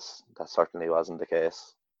 because that certainly wasn't the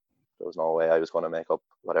case. There was no way I was going to make up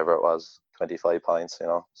whatever it was, 25 points,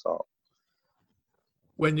 so.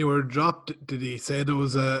 When you were dropped, did he say there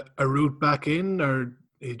was a route back in, or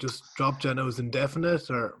he just dropped you and it was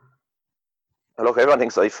indefinite? Or look, everyone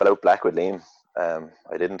thinks I fell out black with Liam.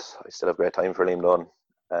 I didn't. I still have great time for Liam Dunn.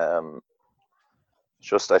 I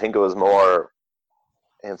think it was more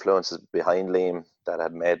influences behind Liam that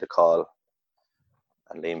had made the call,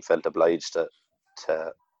 and Liam felt obliged to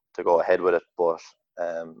go ahead with it. But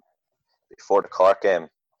before the Cork game,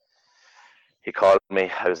 he called me.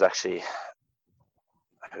 I was actually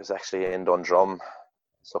in Dundrum,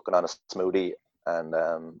 sucking on a smoothie,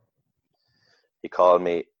 and he called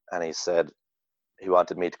me and he said he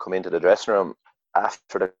wanted me to come into the dressing room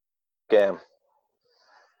after the game.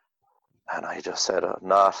 And I just said,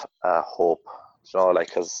 not a hope,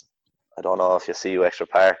 because I don't know if you see Wexford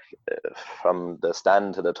Park, from the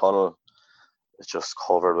stand to the tunnel, it's just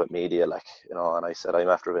covered with media, and I said, I'm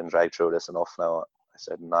after being dragged through this enough now. I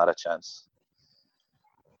said, not a chance.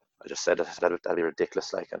 I just said that'd be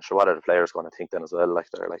ridiculous, and sure, what are the players going to think then as well?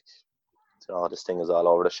 They're this thing is all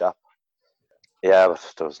over the shop. Yeah,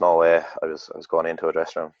 but there was no way I was going into a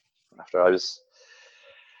dressing room. After I was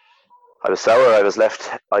sour. I was left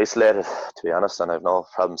isolated, to be honest, and I've no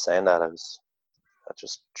problem saying that. I was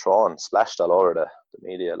just splashed all over the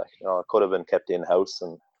media. I could have been kept in house,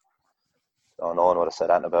 and no one would have said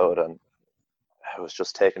anything about it. And I was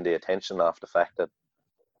just taking the attention off the fact that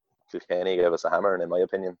Kilkenny gave us a hammering, in my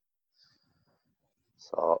opinion.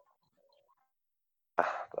 So I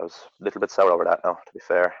was a little bit sour over that now, to be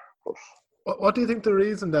fair. But What do you think the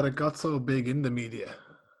reason that it got so big in the media?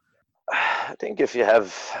 I think if you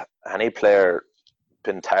have any player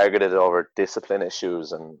been targeted over discipline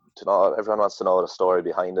issues, and everyone wants to know the story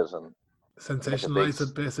behind it, and Sensationalise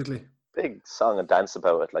it, basically. Big song and dance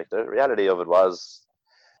about it. The reality of it was,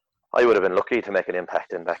 I would have been lucky to make an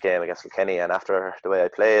impact in that game against Kilkenny, and after the way I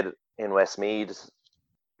played in Westmeath,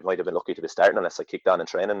 I might have been lucky to be starting unless I kicked on in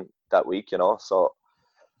training that week. So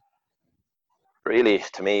really,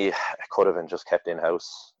 to me, it could have been just kept in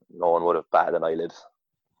house. No one would have batted an eyelid.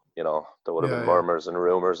 There would have been murmurs and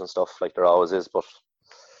rumours and stuff, like there always is. But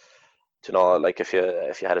if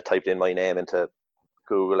you had typed in my name into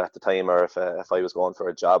Google at the time, or if I was going for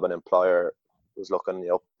a job, an employer was looking me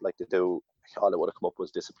up like they do, all that would have come up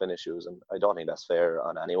was discipline issues, and I don't think that's fair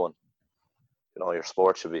on anyone. Your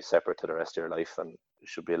sport should be separate to the rest of your life, and you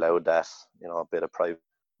should be allowed that, a bit of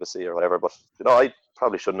privacy or whatever. But I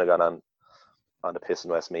probably shouldn't have gone on the piss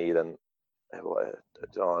in Westmeath, and there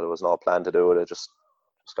was no plan to do it. It just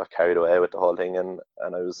got carried away with the whole thing, and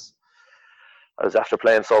I was after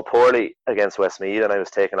playing so poorly against Westmeath, and I was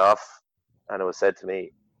taken off, and it was said to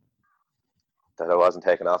me that I wasn't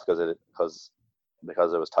taken off because I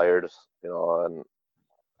was tired, and I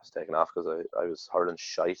was taken off because I was hurling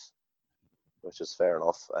shite, which is fair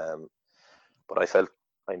enough. But I felt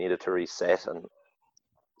I needed to reset, and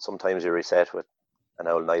sometimes you reset with an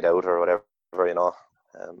old night out or whatever,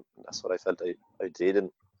 that's what I felt I did, and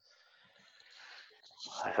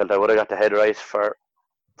I felt I would have got the head right for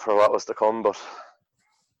what was to come, but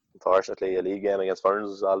unfortunately a league game against Ferns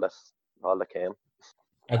was all that came.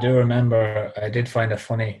 I do remember, I did find it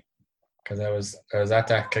funny because I was at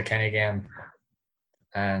that Kilkenny game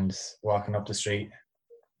and walking up the street,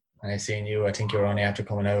 and I seen you. I think you were only after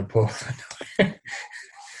coming out of the pub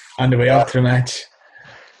on the way up to the match.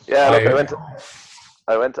 Yeah, look,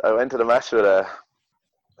 I went to the match with a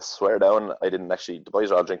swear down. I didn't actually. The boys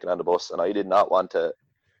were all drinking on the bus, and I did not want to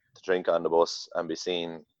drink on the bus and be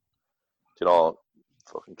seen,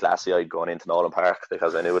 fucking glassy-eyed going into Nolan Park,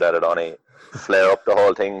 because I knew that it'd only flare up the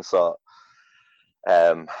whole thing. So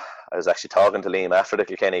I was actually talking to Liam after the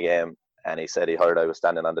Kilkenny game, and he said he heard I was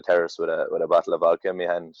standing on the terrace with a bottle of vodka in my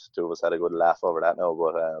hand. Two of us had a good laugh over that now.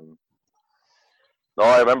 But no,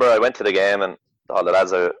 I remember I went to the game, and all the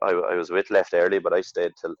lads I was with left early, but I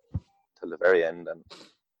stayed till the very end and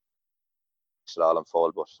watched it all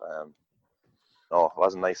unfold. But no, it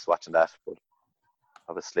wasn't nice watching that. But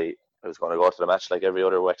obviously, I was going to go to the match like every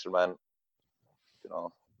other Wexford man.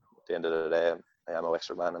 At the end of the day, I am a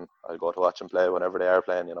Wexford man, and I'll go to watch them play whenever they are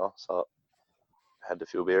playing. So I had a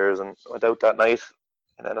few beers and went out that night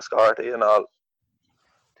in Enniscorthy and all.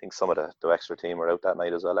 I think some of the Wexford team were out that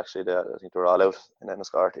night as well. Actually, I think they were all out in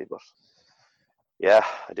Enniscorthy. But yeah,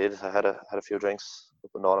 I did. I had a few drinks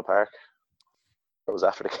up in Nolan Park. It was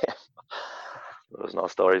after the game. There was no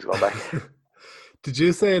stories going back. Did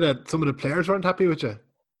you say that some of the players weren't happy with you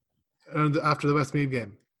after the Westmeath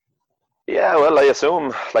game? Yeah, well, I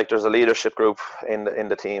assume there's a leadership group in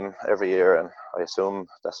the team every year, and I assume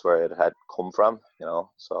that's where it had come from,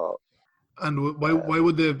 So. And why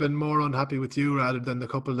would they have been more unhappy with you rather than the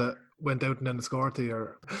couple that went out in Enniscorthy?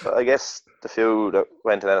 Or I guess the few that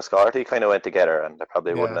went in Enniscorthy kind of went together, and they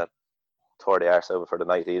probably wouldn't have tore the arse over for the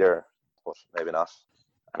night either, but maybe not.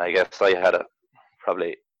 And I guess I had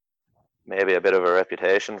maybe a bit of a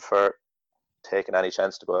reputation for taking any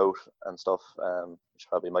chance to go out and stuff, which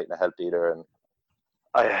probably mightn't have helped either. And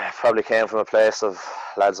I probably came from a place of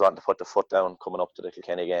lads wanting to put the foot down coming up to the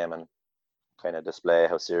Kilkenny game and kind of display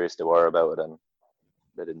how serious they were about it, and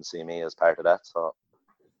they didn't see me as part of that. So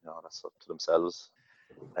that's up to themselves.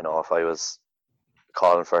 I know if I was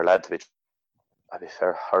calling for a lad to be, I'd be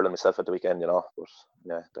fair hurling myself at the weekend, But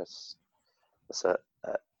yeah, that's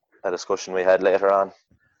a discussion we had later on.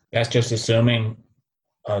 That's just assuming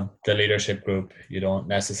the leadership group. You don't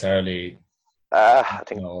necessarily. I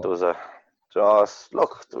think there was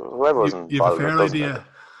look, whoever was You have a involved. fair idea.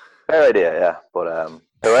 Fair idea, yeah. But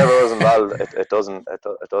whoever was involved, it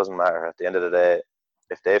doesn't matter. At the end of the day,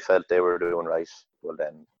 if they felt they were doing right, well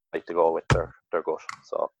then like to go with their gut.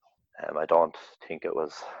 So I don't think it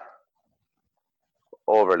was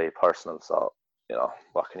overly personal. So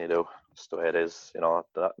what can you do? It's the way it is.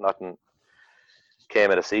 Nothing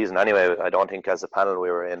came of the season anyway. I don't think as a panel we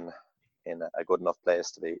were in a good enough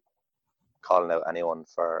place to be calling out anyone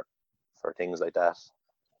for things like that.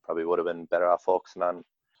 Probably would have been better off focusing on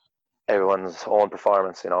everyone's own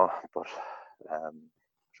performance, But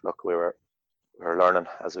look, we were learning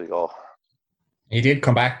as we go. He did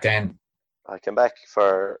come back then. I came back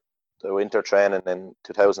for the winter training in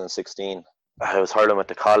 2016. I was hurling with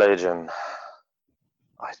the college, and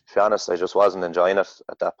to be honest, I just wasn't enjoying it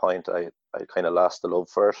at that point. I kind of lost the love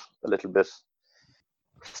for it a little bit.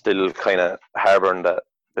 Still kind of harbouring that,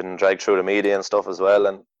 been dragged through the media and stuff as well.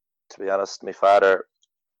 And to be honest, my father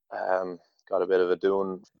got a bit of a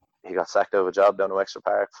doing. He got sacked out of a job down in Wexford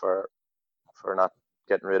Park for not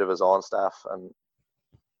getting rid of his own staff, and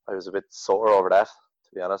I was a bit sore over that,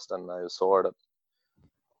 to be honest. And I was sore that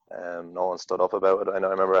no one stood up about it. I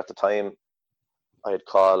remember at the time I had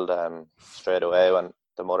called straight away when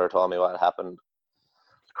the mother told me what had happened.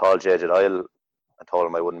 I called JJ Doyle and told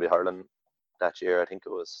him I wouldn't be hurling that year. I think it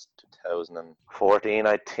was 2014,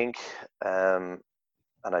 I think. And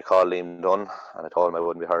I called Liam Dunn and I told him I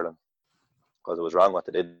wouldn't be hurling because it was wrong what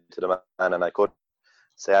they did to the man, and I couldn't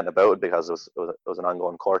say anything about it because it was an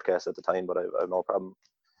ongoing court case at the time. But I have no problem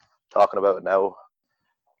talking about it now.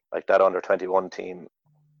 Like that under-21 team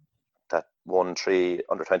that won 3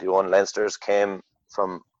 under-21 Leinsters came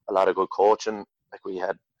from a lot of good coaching. Like we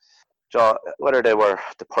had, whether they were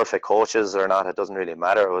the perfect coaches or not, it doesn't really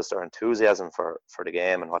matter. It was their enthusiasm for the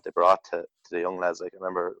game and what they brought to the young lads. Like I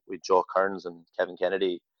remember we had Joe Kearns and Kevin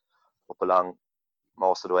Kennedy up along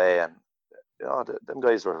most of the way, and them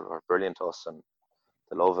guys were brilliant to us, and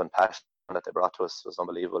the love and passion that they brought to us was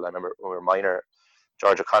unbelievable. I remember when we were minor,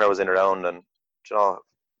 George O'Connor was in around, and the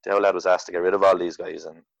old lad was asked to get rid of all these guys,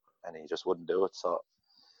 and he just wouldn't do it, so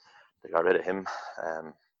they got rid of him.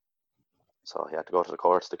 So he had to go to the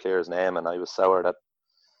courts to clear his name, and I was sour that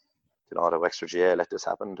the Wexford GA let this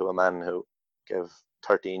happen to a man who gave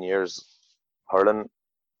 13 years hurling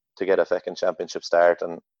to get a fucking championship start,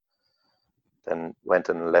 and then went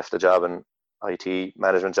and left a job in IT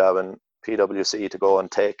management job in PwC to go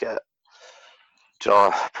and take a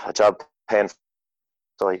job paying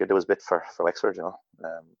so he could do his bit for Wexford.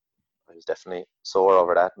 I was definitely sore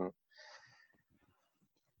over that, and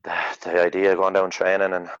the idea of going down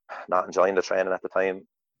training and not enjoying the training at the time,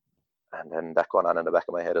 and then that going on in the back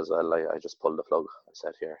of my head as well, I just pulled the plug. I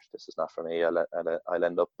said, here, this is not for me. I'll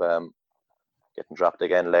end up getting dropped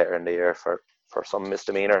again later in the year for some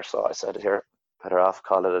misdemeanor. So I said, here, better off,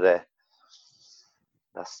 call it a day.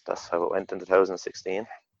 That's how it went in 2016,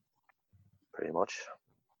 pretty much.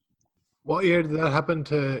 What year did that happen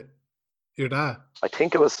to your dad? I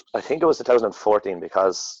think it was 2014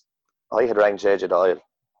 because I had rang JJ Doyle,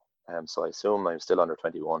 so I assume I'm still under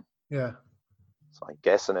 21. Yeah. So I'm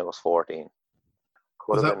guessing it was 14.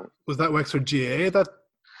 Was that Wexford GA that?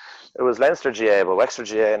 It was Leinster GA, but Wexford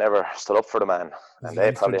GA never stood up for the man, and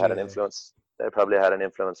they probably had an influence. They probably had an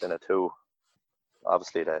influence in it too.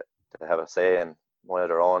 Obviously, they have a say in one of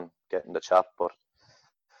their own getting the chop, but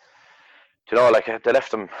like they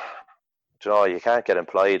left them. You can't get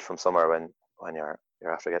employed from somewhere when you're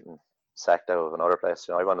after getting sacked out of another place.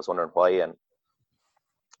 Everyone was wondering why, and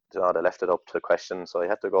they left it up to question. So he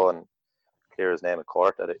had to go and clear his name in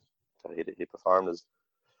court that he performed his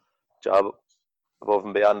job above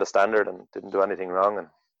and beyond the standard and didn't do anything wrong. And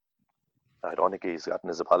I don't think he's gotten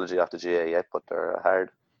his apology off the GA yet, but they're a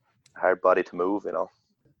hard body to move.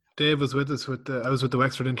 Dave was with us I was with the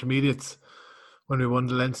Wexford Intermediates when we won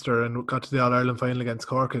the Leinster and got to the All-Ireland final against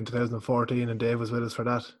Cork in 2014, and Dave was with us for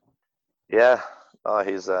that. Yeah,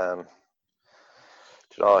 he's the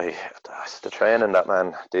training that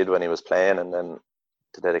man did when he was playing, and then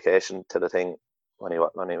the dedication to the thing when he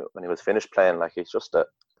was finished playing. Like he just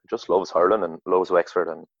loves hurling and loves Wexford,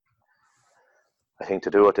 and I think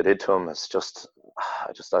to do what they did to him is just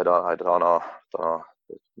I don't know.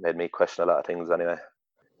 It made me question a lot of things anyway.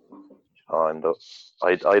 And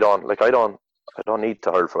I don't need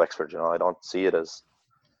to hurl for Wexford. I don't see it as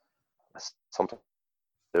something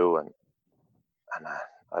to do, and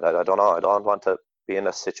I don't know. I don't want to be in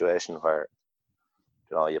a situation where,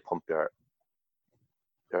 you know, you pump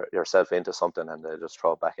yourself into something and they just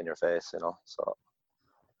throw it back in your face, you know. So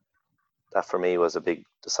that for me was a big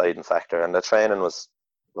deciding factor. And the training was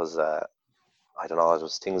I don't know, there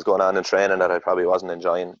was things going on in training that I probably wasn't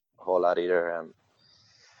enjoying a whole lot either.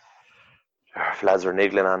 Lads were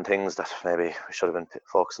niggling on things that maybe we should have been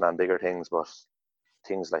focusing on bigger things, but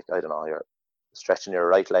things like, I don't know, you're stretching your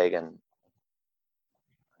right leg and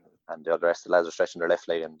the rest of the lads are stretching their left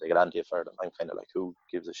leg and they get onto you for it. And I'm kind of like, who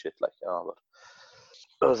gives a shit, like, you know.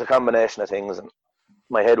 But it was a combination of things, and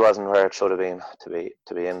my head wasn't where it should have been to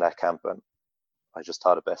be in that camp, and I just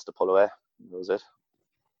thought it best to pull away. That was it.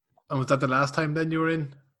 And was that the last time then you were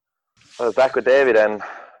in? I was back with Davey then,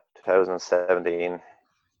 2017.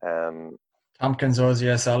 Tompkins was,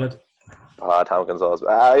 yeah, solid. Tompkins was.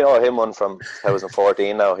 I owe him one from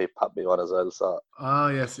 2014 now. He popped me one as well. So. Oh,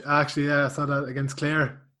 yes. Actually, yeah, I saw that against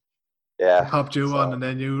Clare. Yeah. He popped you one, and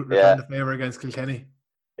then you returned the favour against Kilkenny.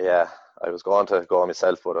 Yeah, I was going to go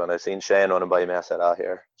myself, but when I seen Shane running by me, I said,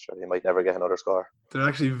 here, sure, he might never get another score. They're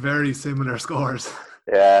actually very similar scores.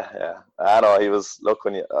 Yeah. I know, he was, look,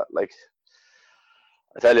 when you, like,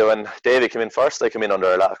 I tell you, when Davey came in first, I came in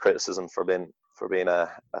under a lot of criticism for being a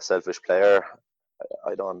selfish player.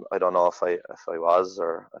 I don't know if I was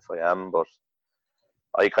or if I am, but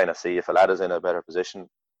I kind of see if a lad is in a better position,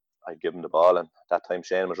 I'd give him the ball. And that time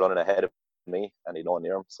Shane was running ahead of me and he'd no one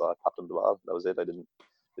near him, so I popped him the ball. That was it. I didn't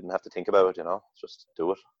have to think about it, you know, just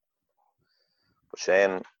do it. But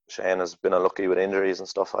Shane has been unlucky with injuries and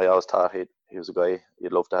stuff. I always thought he was a guy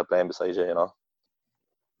you'd love to have playing beside you, you know.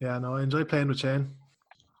 Yeah, no, I enjoy playing with Shane.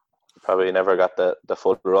 Probably never got the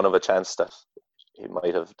full run of a chance that he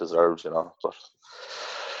might have deserved, you know, but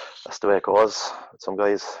that's the way it goes with some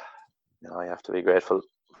guys. You know, you have to be grateful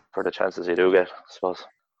for the chances you do get, I suppose.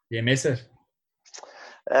 Do you miss it?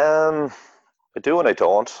 I do and I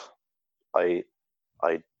don't. I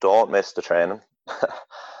don't miss the training.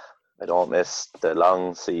 I don't miss the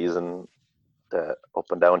long season, the up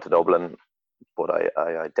and down to Dublin, but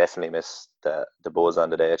I definitely miss the buzz on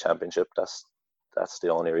the day of championship. That's the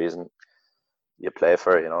only reason you play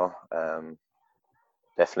for it, you know.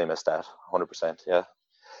 Definitely miss that, 100%, yeah.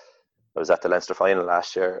 I was at the Leinster final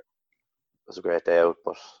last year. It was a great day out,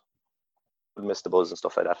 but I miss the buzz and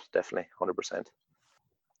stuff like that, definitely, 100%.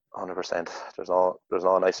 100%. There's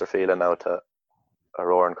no nicer feeling now to a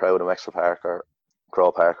roaring crowd in Wexford Park or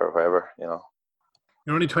Crow Park or wherever, you know.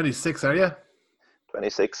 You're only 26, are you?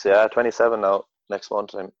 26, yeah, 27 now. Next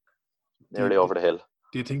month, I'm nearly over the hill.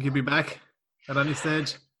 Do you think you'll be back at any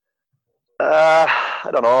stage? I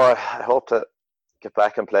don't know. I hope to get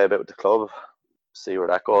back and play a bit with the club, see where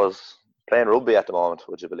that goes. Playing rugby at the moment,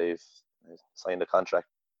 would you believe? I signed a contract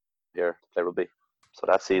here to play rugby. So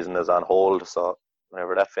that season is on hold. So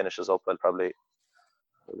whenever that finishes up, I'll probably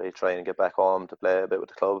try and get back home to play a bit with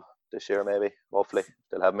the club this year, maybe. Hopefully,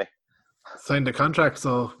 they'll have me. Signed a contract,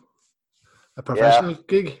 so a professional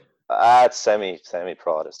gig? It's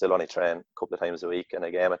semi-pro. I still only train a couple of times a week and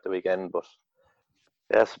a game at the weekend. But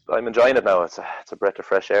yes, I'm enjoying it now. It's a breath of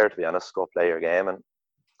fresh air, to be honest. Go play your game and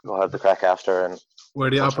go have the crack after. And where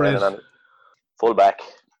do you operate? Full back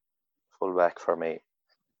for me.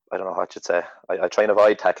 I don't know what you'd say. I try and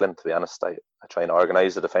avoid tackling, to be honest. I try and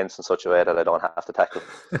organise the defence in such a way that I don't have to tackle.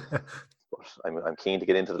 But I'm keen to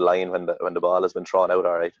get into the line when the ball has been thrown out,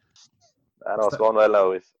 all right. I know it's going well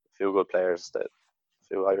now. We've a few good players, a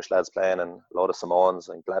few Irish lads playing, and a lot of Samoans.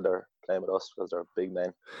 I'm glad they're playing with us because they're big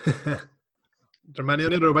men. There are many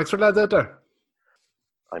other Wexford lads out there?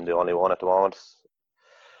 I'm the only one at the moment.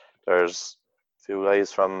 There's a few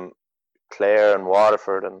guys from Clare and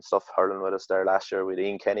Waterford and stuff hurling with us there last year. We had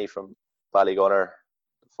Ian Kenny from Ballygunner,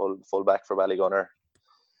 full back for Ballygunner.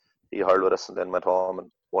 He hurled with us and then went home and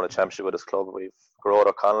won a championship with his club. We've Gerard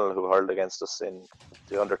O'Connell, who hurled against us in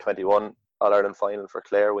the under-21 All-Ireland final for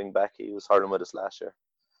Clare, wing back. He was hurling with us last year.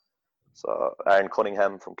 So Aaron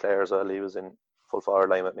Cunningham from Clare as well, he was in full forward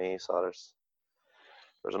line with me. So there's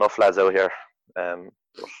enough lads out here.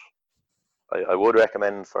 But I would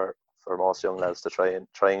recommend for most young lads to try and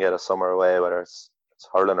get a summer away, whether it's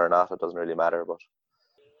hurling or not. It doesn't really matter, but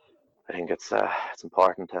I think it's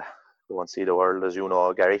important to go and see the world, as you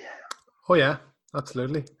know, Gary. Oh yeah,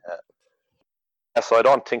 absolutely. So I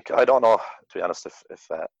don't know, to be honest,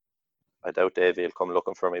 if I doubt Davey will come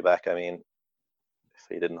looking for me back. I mean, if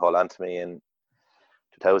he didn't hold on to me in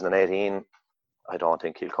 2018, I don't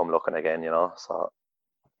think he'll come looking again, you know. So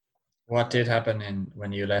what did happen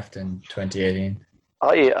when you left in 2018?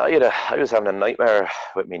 I was having a nightmare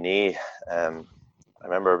with my knee. I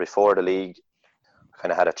remember before the league, I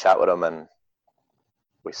kind of had a chat with him, and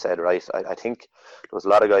we said, right, I think there was a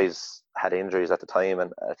lot of guys had injuries at the time,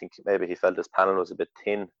 and I think maybe he felt his panel was a bit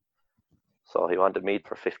thin. So he wanted me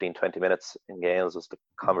for 15, 20 minutes in games was the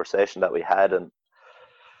conversation that we had. And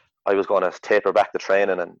I was going to taper back the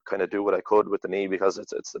training and kind of do what I could with the knee, because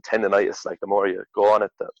it's the tendonitis. Like, the more you go on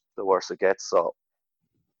it, the worse it gets. So,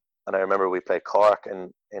 and I remember we played Cork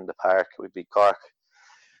in the park. We beat Cork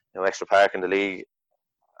in Wexford Park in the league.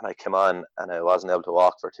 And I came on and I wasn't able to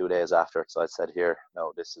walk for 2 days after it. So I said, here,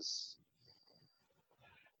 no, this is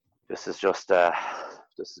just, this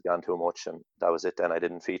has gone too much. And that was it then. I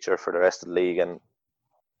didn't feature for the rest of the league. And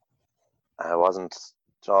I wasn't,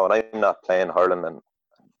 when I'm not playing hurling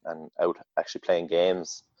and out actually playing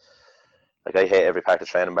games, like, I hate every part of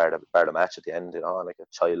training bar the match at the end, like a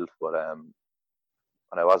child. But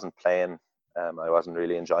when I wasn't playing, I wasn't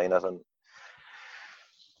really enjoying it.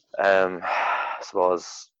 And I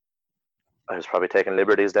suppose I was probably taking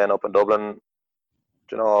liberties then up in Dublin,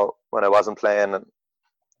 when I wasn't playing, and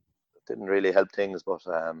it didn't really help things. But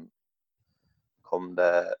come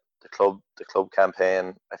the club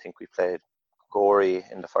campaign, I think we played Gorey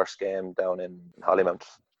in the first game down in Hollymount,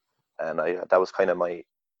 and that was kind of my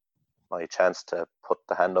chance to put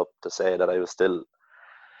the hand up to say that I was still,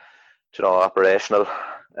 operational,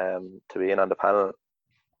 to be in on the panel.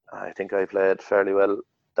 I think I played fairly well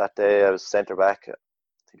that day. I was centre back. I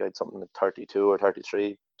think I had something like 32 or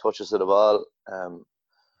 33 touches of the ball.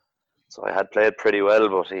 So I had played pretty well,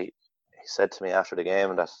 but he said to me after the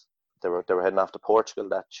game that they were heading off to Portugal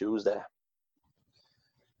that Tuesday,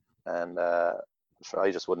 and sure,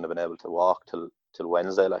 I just wouldn't have been able to walk till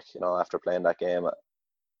Wednesday. Like, after playing that game,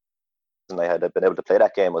 and I had been able to play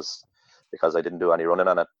that game was because I didn't do any running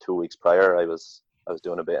on it 2 weeks prior. I was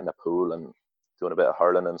doing a bit in the pool and doing a bit of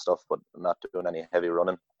hurling and stuff, but not doing any heavy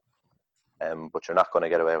running. But you're not going to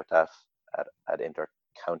get away with that at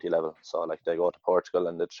inter-county level. So, like, they go to Portugal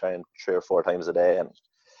and they train 3 or 4 times a day, and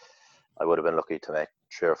I would have been lucky to make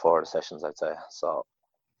 3 or 4 sessions, I'd say. So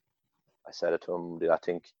I said it to him, do I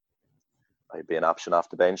think I'd be an option off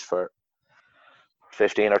the bench for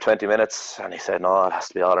 15 or 20 minutes? And he said, no, it has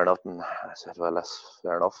to be all or nothing. I said, well, that's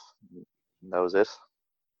fair enough. And that was it.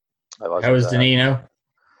 How is the knee now?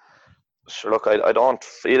 Sure, look, I don't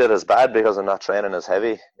feel it as bad because I'm not training as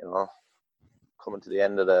heavy. Coming to the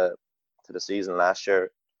end of the season last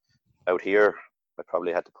year out here, I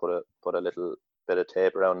probably had to put a little bit of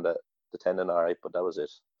tape around the tendon, all right, but that was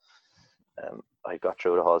it. I got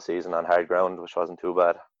through the whole season on hard ground, which wasn't too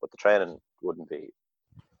bad, but the training wouldn't be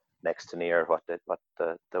next to near what the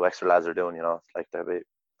Wexford lads are doing. Like, there's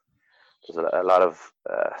a lot of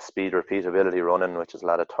speed repeatability running, which is a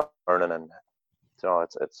lot of turning, and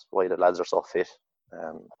it's why the lads are so fit.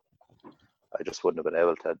 I just wouldn't have been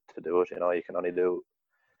able to do it. You can only do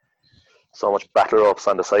so much battle ropes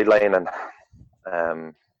on the sideline, and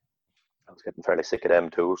I was getting fairly sick of them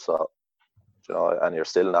too. So, and you're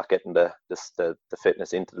still not getting the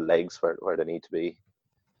fitness into the legs where they need to be.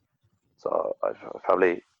 So I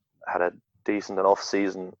probably had a decent enough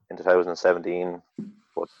season in 2017,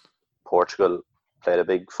 but Portugal played a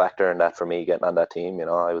big factor in that for me getting on that team.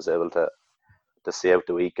 I was able to see out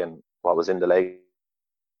the week, and what was in the leg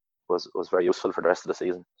was very useful for the rest of the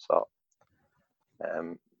season. So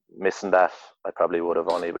missing that, I probably would have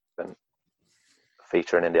only been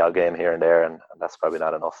featuring in the odd game here and there, and that's probably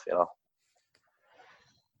not enough.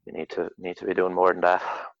 You need to be doing more than that.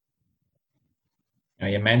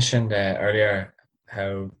 You mentioned earlier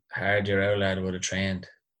how hard your old lad would have trained.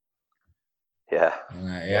 Yeah.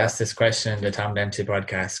 I asked this question in the Tom Dempsey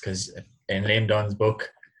podcast because in Liam Dunn's book,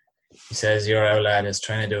 he says your old lad is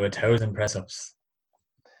trying to do 1,000 press-ups.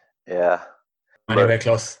 Yeah. Anyway,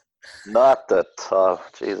 close. Not that. Oh,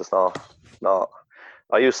 Jesus, no.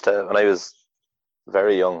 I used to, when I was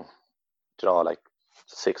very young, like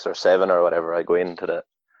 6 or 7 or whatever, I go into the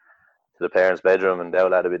parents' bedroom and the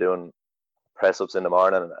old lad would be doing press-ups in the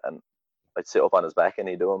morning, and I'd sit up on his back and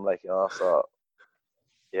he'd do them, like, so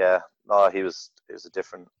yeah. No, it was a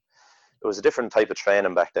different type of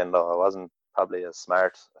training back then, though. I wasn't probably as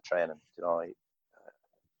smart at training.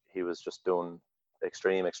 He was just doing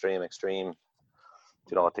extreme, to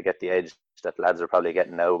get the edge that lads are probably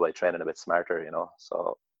getting now by training a bit smarter,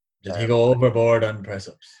 So did he go overboard on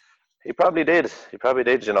press-ups? He probably did.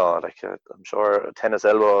 Like, I'm sure a tennis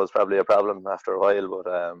elbow was probably a problem after a while, but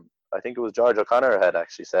I think it was George O'Connor had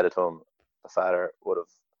actually said it to him. The father would have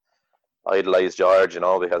idolized George,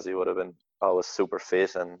 because he would have been always super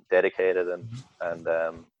fit and dedicated, and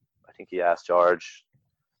I think he asked George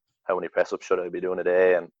how many press-ups should I be doing a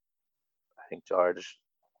day, and I think George,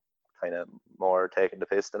 kind of more taking the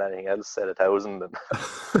piss than anything else, said 1,000, and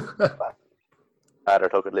father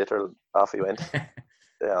took it literal, off he went.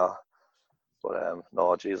 Yeah. But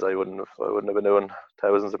no, geez, I wouldn't have been doing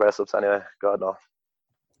thousands of press ups anyway. God no.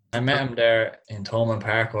 I met him there in Thomond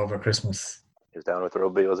Park over Christmas. He was down with the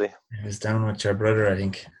rugby, was he? He was down with your brother, I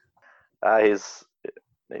think. He's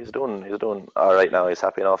doing all right now. He's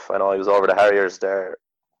happy enough. I know he was over the Harriers there.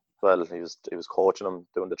 Well, he was coaching them,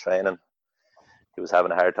 doing the training. He was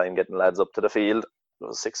having a hard time getting lads up to the field. There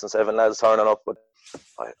was 6 and 7 lads turning up, but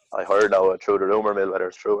I heard now through the rumour mill, whether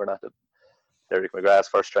it's true or not, that Derek McGrath's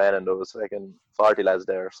first training, there was like 40 lads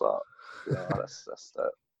there. So that's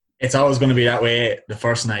it's always going to be that way the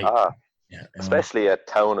first night. Yeah, especially at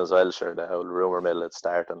town as well. Sure, the whole rumour mill at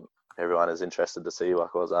start, and everyone is interested to see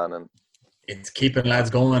what goes on. And it's keeping lads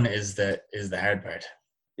going is the hard part.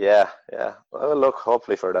 Yeah. Well, look,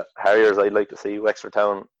 hopefully for the Harriers, I'd like to see Wexford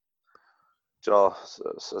Town, as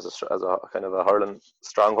a kind of a hurling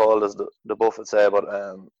stronghold, as the Buff would say. But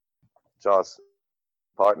it's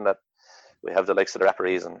important that we have the likes of the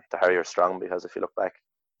referees and the Harriers strong, because if you look back,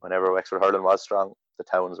 whenever Wexford hurling was strong, the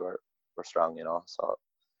towns were strong. So.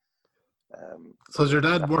 So is your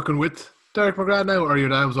dad working with Derek McGrath now, or your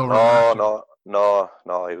dad was over? No.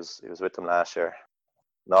 He was with them last year.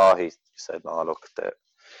 No, he said no. Look,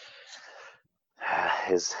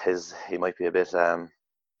 he might be a bit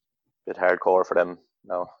hardcore for them.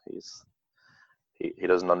 No, he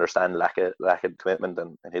doesn't understand lack of commitment,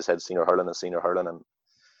 and his head senior hurling is senior hurling, and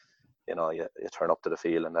you turn up to the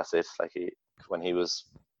field and that's it. Like when he was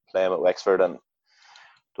playing with Wexford, and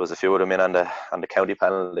there was a few of them in on the county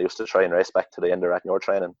panel, they used to try and race back to the end of Ratnure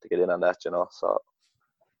training to get in on that, so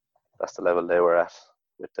that's the level they were at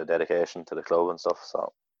with the dedication to the club and stuff.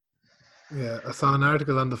 So yeah, I saw an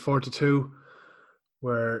article on the 42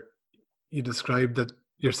 where you described that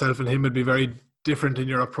yourself and him would be very different in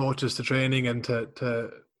your approaches to training and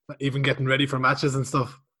to even getting ready for matches and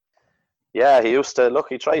stuff. Yeah, he used to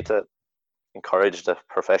he tried to encourage the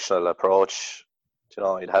professional approach.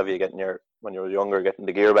 He'd have you when you were younger, getting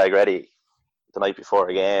the gear bag ready the night before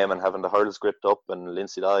a game and having the hurls gripped up and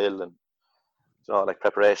linseed oil, and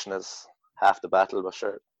preparation is half the battle. But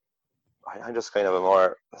sure, I'm just kind of a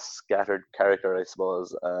more scattered character, I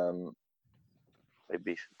suppose. I'd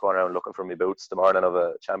be going around looking for my boots the morning of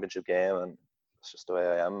a championship game, and it's just the way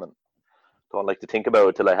I am, and don't like to think about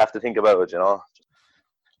it till I have to think about it. Just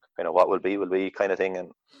kind of what will be kind of thing,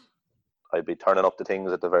 and I'd be turning up to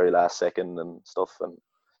things at the very last second and stuff, and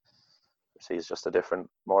he's just a different,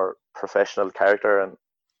 more professional character, and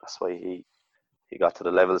that's why he got to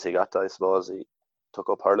the levels he got to, I suppose. He took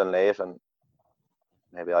up hurling late, and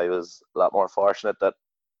maybe I was a lot more fortunate that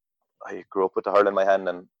I grew up with the hurling in my hand,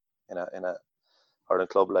 and in a hurling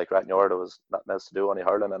club like Ratnure, there was nothing else to do, only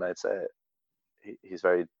hurling, and I'd say he's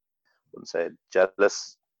very, wouldn't say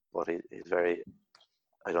jealous, but he's very,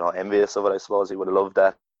 envious of it, I suppose. He would have loved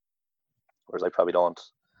that, whereas I probably don't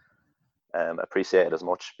appreciate it as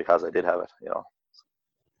much because I did have it,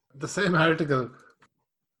 The same article,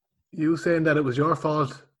 you saying that it was your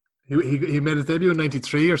fault. He made his debut in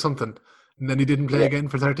 '93 or something, and then he didn't play again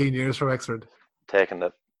for 13 years for Wexford. Taking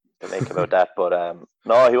the make about that, but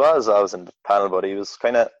no, I was in the panel, but he was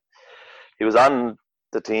on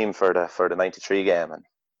the team for the '93 game, and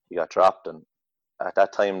he got dropped, and at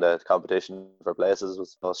that time the competition for places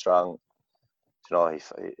was so strong. You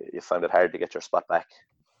found it hard to get your spot back.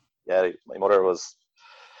 Yeah, my mother was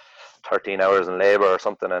 13 hours in labour or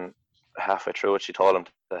something, and halfway through it she told him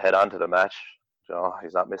to head on to the match.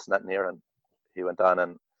 He's not missing that here, and he went on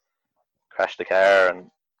and crashed the car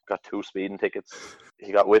and got 2 speeding tickets.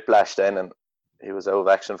 He got whiplash then, and he was out of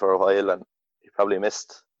action for a while, and he probably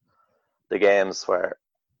missed the games where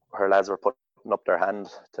lads were putting up their hand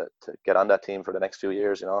to get on that team for the next few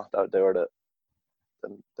years. They were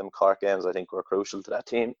them Cork games, I think, were crucial to that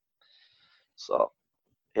team. So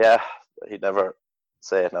yeah, he'd never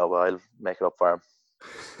say it now, but I'll make it up for him.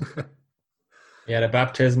 Yeah, the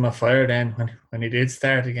baptism of fire then when he did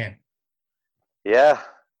start again. Yeah,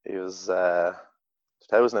 he was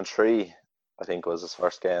 2003, I think, was his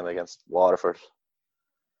first game against Waterford.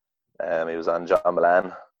 He was on John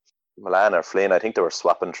Milan or Flynn. I think they were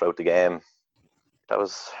swapping throughout the game. That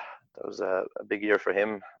was a big year for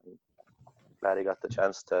him. I'm glad he got the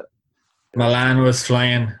chance to. Milan was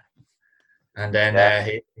flying, and then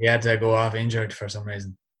he had to go off injured for some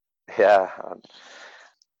reason. Yeah,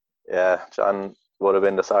 John would have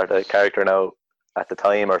been the sort of character now at the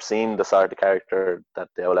time, or seemed the sort of character that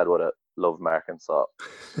the old lad would have loved marking. So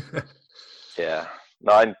yeah,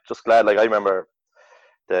 no, I'm just glad. Like, I remember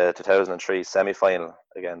the 2003 semi-final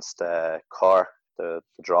against Cork, the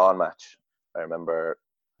drawn match. I remember,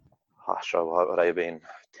 what would I have been,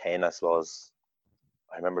 10, I suppose.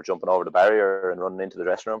 I remember jumping over the barrier and running into the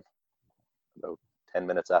dressing room, about 10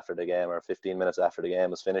 minutes after the game or 15 minutes after the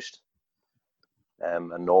game was finished. And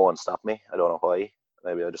no one stopped me. I don't know why.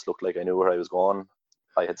 Maybe I just looked like I knew where I was going.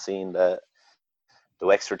 I had seen the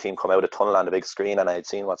Wexford team come out of tunnel on the big screen, and I had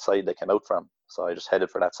seen what side they came out from. So I just headed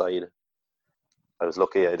for that side. I was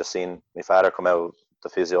lucky. I just seen my father come out the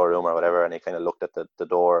physio room or whatever, and he kind of looked at the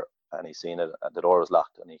door, and he seen it. The door was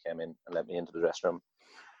locked, and he came in and let me into the dressing room.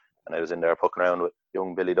 And I was in there poking around with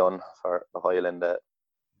young Billy Dunn for a while in the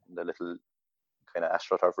little kind of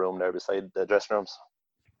astroturf room there beside the dressing rooms.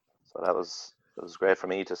 So it was great for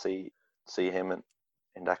me to see him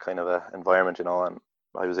in that kind of a environment, you know. And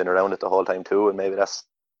I was in around it the whole time too, and maybe that's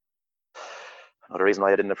another reason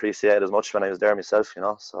why I didn't appreciate it as much when I was there myself, you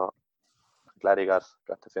know. So I'm glad he got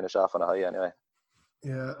to finish off on a high anyway.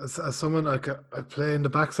 Yeah, as someone I play in the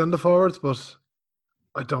back centre forwards, but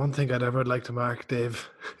I don't think I'd ever like to mark Dave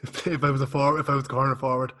if I was corner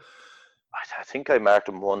forward. I think I marked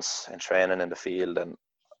him once in training in the field, and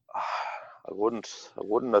I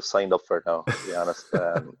wouldn't have signed up for it now, to be honest.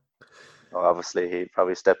 Obviously he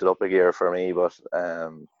probably stepped it up a gear for me, but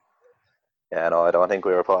yeah, no, I don't think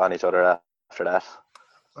we were put on each other after that.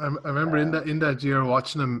 I remember in that year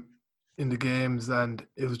watching him in the games, and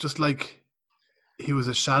it was just like he was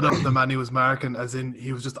a shadow of the man he was marking, as in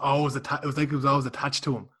he was just always it was like he was always attached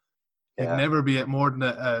to him. He'd never be at more than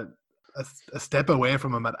a step away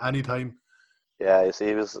from him at any time. Yeah, you see,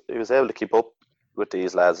 he was able to keep up with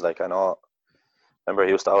these lads. Like, I know, remember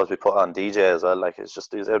he used to always be put on DJ as well. Like, it's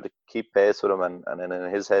just he was able to keep pace with him, and then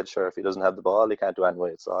in his head, sure, if he doesn't have the ball, he can't do anything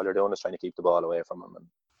with it. So all you're doing is trying to keep the ball away from him. And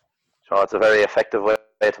you know, it's a very effective way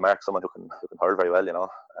to mark someone who can hurl very well. You know.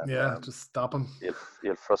 And, just stop him.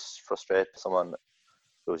 You'll frustrate someone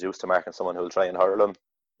who's used to marking someone who'll try and hurl him.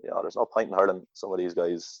 You know, there's no point in hurling some of these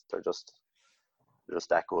guys. They're just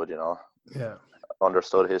that good. You know. Yeah.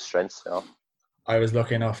 Understood his strengths. You know. I was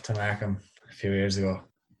lucky enough to mark him a few years ago.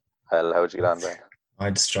 Hell, how'd you get on there? I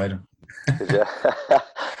destroyed him. Did you?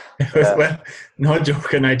 It was, well, no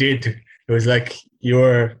joking, I did. It was like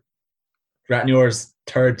Ratnor's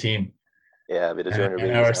third team. Yeah, with the junior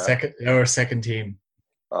and our second team.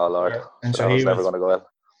 Oh Lord! And so that was never going to go well.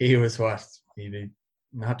 He was what? He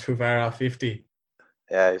not too far off 50.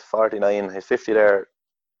 Yeah, he's 49. He's 50 there.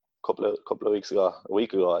 Couple of weeks ago, a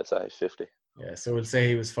week ago, I'd say 50. Yeah, so we'll say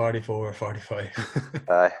he was 44 or 45.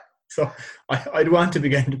 Aye. So I'd want to be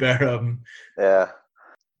getting the better of him. Yeah,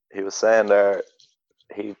 he was saying there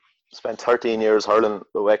he spent 13 years hurling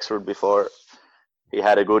with Wexford before he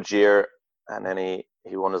had a good year, and then he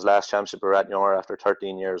won his last championship for Rathnure after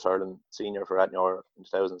 13 years hurling senior for Rathnure in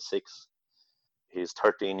 2006. He's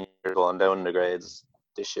 13 years going down in the grades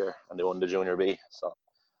this year, and they won the Junior B. So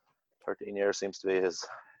 13 years seems to be his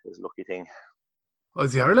lucky thing.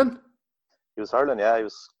 Was he hurling? He was hurling, yeah. He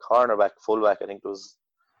was cornerback, fullback. I think it was.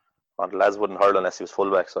 The lads wouldn't hurl unless he was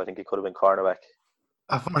fullback, so I think he could have been cornerback.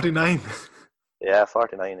 At 49? Yeah,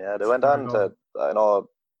 49, yeah. They went on to, I know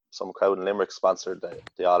some crowd in Limerick sponsored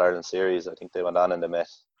the All-Ireland series. I think they went on and they met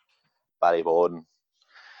Ballyboden.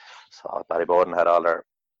 So Ballyboden had all their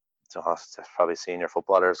probably senior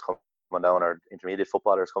footballers coming down, or intermediate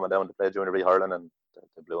footballers coming down to play junior B hurling, and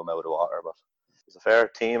they blew them out of the water. But there's a fair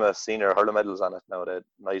team of senior hurling medals on it now. They had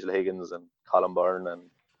Nigel Higgins and Colin Byrne and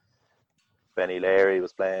Benny Leary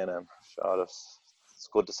was playing, and sure, it's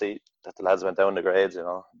good to see that the lads went down the grades, you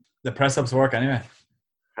know. The press-ups work anyway.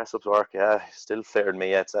 Press-ups work, yeah. Still flared me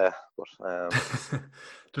yet, but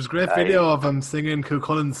there's a great video of him singing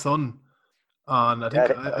Cuchullin's Son on, I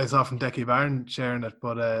think I saw from Decky Barn sharing it,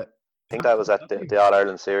 but I think that was at the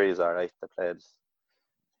All-Ireland series, alright, they played.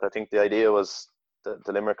 But I think the idea was the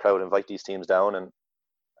Limerick crowd invite these teams down and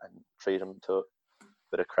treat them to a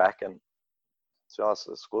bit of crack, and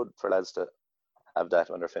it's good for lads to have that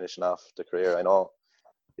when they're finishing off the career. I know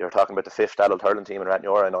you're talking about the 5th adult hurling team in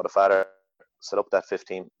Rathnure. I know the father set up that 5th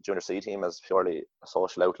team, junior C team, as purely a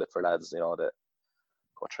social outlet for lads, you know, to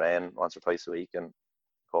go train once or twice a week and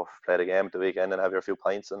go play the game at the weekend and have your few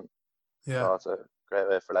pints. And it's a great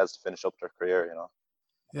way for lads to finish up their career, you know.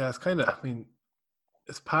 Yeah, it's kind of, I mean,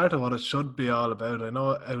 it's part of what it should be all about. I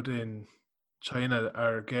know out in China,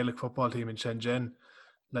 our Gaelic football team in Shenzhen,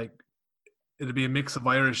 like, it'll be a mix of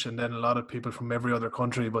Irish and then a lot of people from every other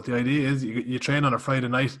country. But the idea is you train on a Friday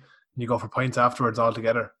night and you go for pints afterwards all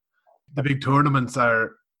together. The big tournaments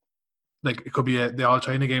are, like, it could be the All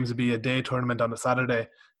China games would be a day tournament on a Saturday,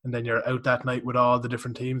 and then you're out that night with all the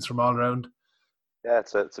different teams from all around. Yeah,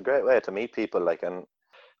 it's a great way to meet people. Like, and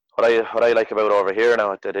what I like about over here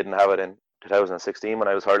now, they didn't have it in 2016 when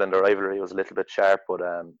I was hurling. The rivalry was a little bit sharp, but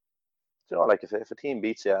you know, like if a team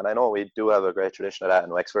beats you, and I know we do have a great tradition of that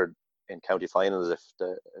in Wexford. In county finals, if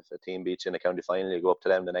a team beats you in a county final, you go up to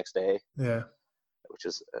them the next day. Yeah, which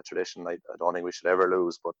is a tradition I don't think we should ever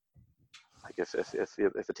lose. But like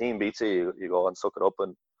if a team beats you, you go and suck it up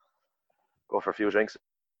and go for a few drinks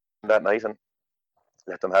that night and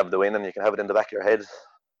let them have the win, and you can have it in the back of your head.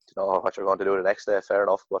 You know what you're going to do the next day. Fair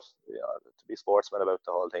enough, but to be sportsman about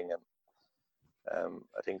the whole thing, and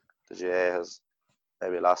I think the GA has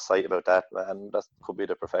maybe lost sight about that, and that could be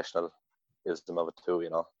the professional wisdom of it too.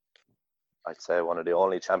 I'd say one of the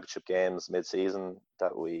only championship games mid-season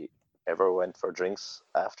that we ever went for drinks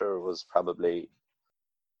after was probably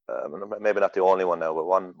maybe not the only one now, but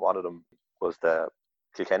one of them was the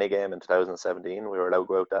Kilkenny game in 2017. We were allowed to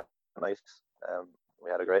go out that night. We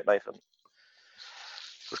had a great night, and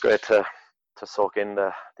it was great to soak in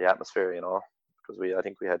the atmosphere, because I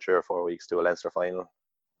think we had 3 or 4 weeks to a Leinster final.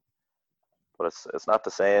 But it's not the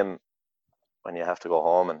same when you have to go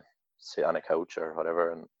home and sit on a couch or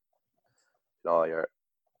whatever, and you're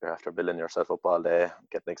after building yourself up all day,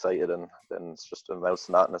 getting excited, and then it's just amounts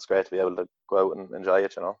to nothing. It's great to be able to go out and enjoy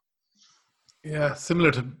it, Yeah,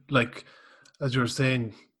 similar to, like, as you were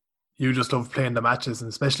saying, you just love playing the matches, and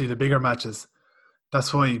especially the bigger matches.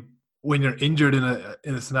 That's why when you're injured in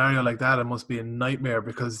a scenario like that, it must be a nightmare,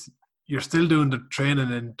 because you're still doing the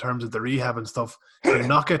training in terms of the rehab and stuff. You're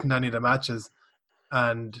not getting any of the matches,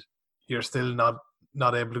 and you're still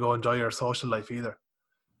not able to go enjoy your social life either.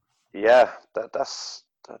 Yeah, that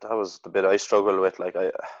was the bit I struggled with. Like,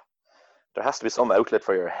 there has to be some outlet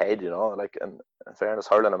for your head, Like, and in fairness,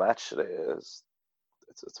 hurling a match it's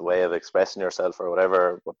a way of expressing yourself or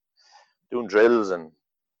whatever. But doing drills, and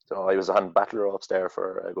I was on battle ropes there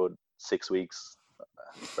for a good 6 weeks,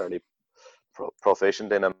 fairly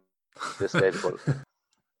proficient in them at this stage. But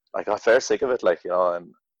I got fair sick of it, like,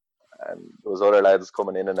 and there was other lads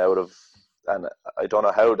coming in and out of, and I don't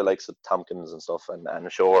know how the likes of Tompkins and stuff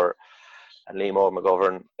and Shore and Limo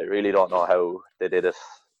McGovern, I really don't know how they did it,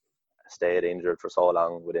 stayed injured for so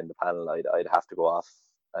long within the panel. I'd have to go off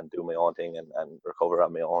and do my own thing and recover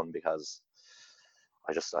on my own, because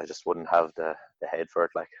I just wouldn't have the head for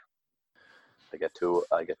it. Like, I get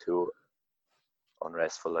too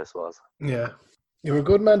unrestful, I suppose. Yeah, you're a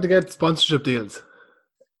good man to get sponsorship deals.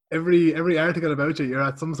 Every article about you're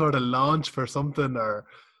at some sort of launch for something, or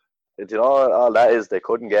all that is, they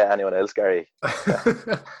couldn't get anyone else, Gary.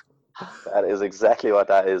 That is exactly what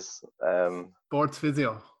that is. Sports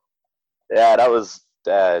physio. Yeah, that was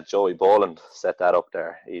Joey Boland set that up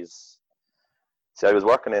there. I was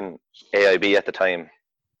working in AIB at the time,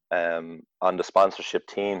 on the sponsorship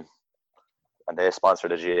team, and they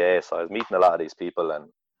sponsored the GA. So I was meeting a lot of these people,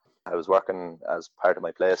 and I was working as part of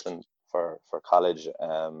my placement for college.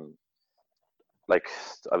 Like,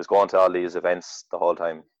 I was going to all these events the whole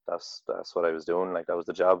time. That's what I was doing. Like, that was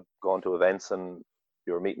the job, going to events, and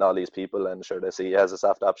you were meeting all these people, and sure, they see you as a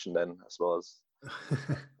soft option then, I suppose.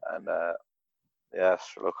 And yeah,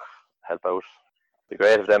 sure, look, help out. It'd be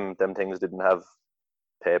great if them things didn't have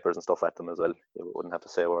papers and stuff at them as well. You wouldn't have to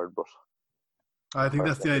say a word, but I think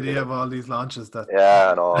that's the idea of all these launches. That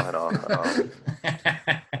yeah, I know.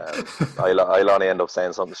 I'll only end up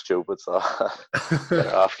saying something stupid, so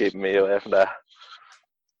they're off keeping me away from that.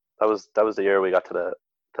 That was the year we got to the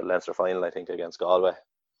Leinster final, I think, against Galway.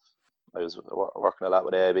 I was working a lot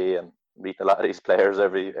with AIB and meeting a lot of these players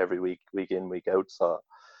every week in, week out. So,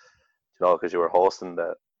 because you were hosting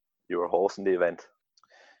the event.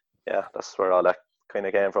 Yeah, that's where all that kind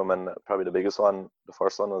of came from. And probably the biggest one, the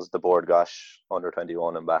first one, was the Board Gosh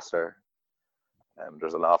under-21 ambassador.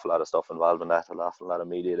 There's an awful lot of stuff involved in that, an awful lot of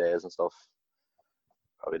media days and stuff.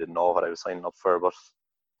 Probably didn't know what I was signing up for, but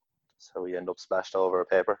that's how we end up splashed over a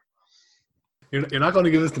paper. You're not going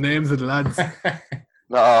to give us the names of the lads.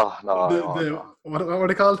 No. What are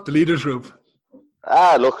they called? The leaders group.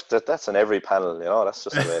 Look, that's in every panel, that's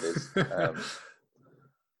just the way it is.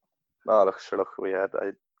 No, look,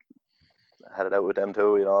 I had it out with them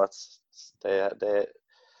too,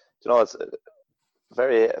 it's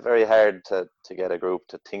very, very hard to get a group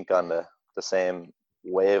to think on the same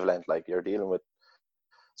wavelength. Like, you're dealing with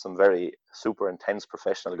some very super intense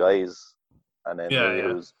professional guys, and then me,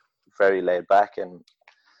 who's very laid back and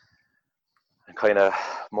kind of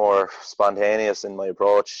more spontaneous in my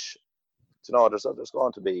approach. There's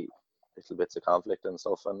going to be little bits of conflict and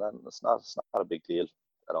stuff, and then it's not a big deal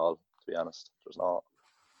at all, to be honest. There's no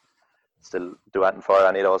still do anything for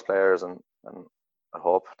any of those players, and I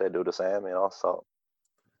hope they do the same, so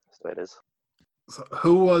that's the way it is. So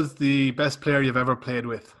who was the best player you've ever played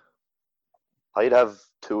with? I'd have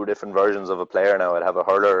 2 different versions of a player now. I'd have a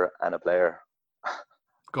hurler and a player.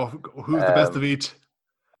 Who's the best of each?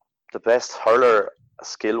 The best hurler,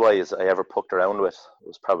 skill-wise, I ever poked around with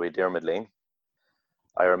was probably Diarmuid Ling.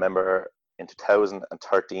 I remember in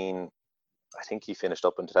 2013, I think he finished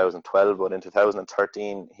up in 2012, but in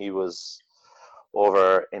 2013 he was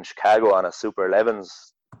over in Chicago on a Super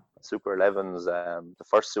 11s. The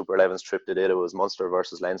first Super 11s trip they did, it was Munster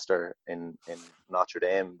versus Leinster in Notre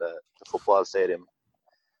Dame, the football stadium.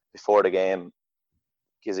 Before the game,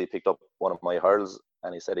 Gizzy picked up one of my hurls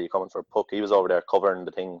and he said, "Are you coming for a puck?" He was over there covering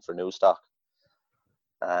the thing for new stock.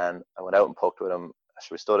 And I went out and poked with him.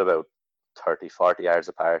 We stood about 30, 40 yards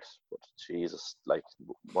apart. But Jesus, like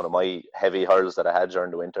one of my heavy hurls that I had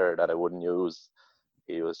during the winter that I wouldn't use,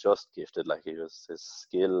 he was just gifted. Like his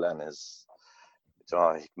skill and his, he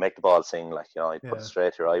could make the ball sing. Like, he'd put it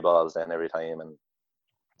straight to your eyeballs then every time, and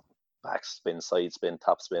back spin, side spin,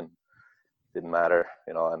 top spin, didn't matter,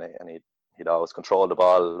 and he'd always control the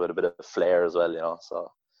ball with a bit of flair as well,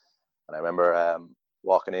 so. And I remember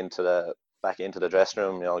walking back into the dressing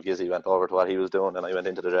room, Gizzy went over to what he was doing, and I went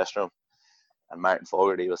into the dressing room, and Martin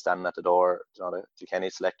Fogarty was standing at the door, the Kilkenny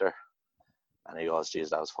selector, and he goes, "Geez,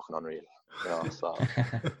 that was fucking unreal," so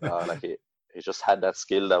like he just had that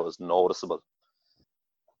skill that was noticeable,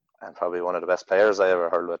 and probably one of the best players I ever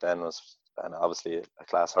hurled with then was, and obviously a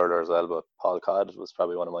class hurler as well, but Paul Codd was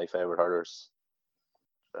probably one of my favourite hurlers.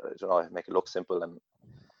 Make it look simple, and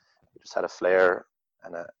he just had a flair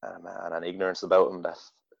and an ignorance about him that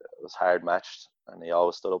was hard matched, and he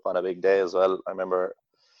always stood up on a big day as well. I remember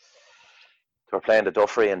they were playing the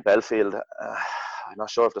Duffrey in Belfield. I'm not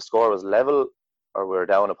sure if the score was level or we were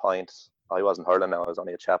down a point. I wasn't hurling now, I was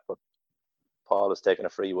only a chap, but Paul was taking a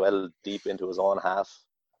free well deep into his own half,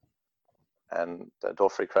 and the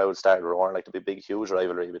Duffrey crowd started roaring, like the big huge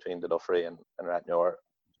rivalry between the Duffrey and Rathnure,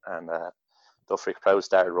 and Duffrey crowd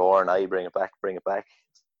started roaring, "I bring it back."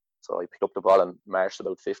 So I picked up the ball and marched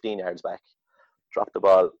about 15 yards back, dropped the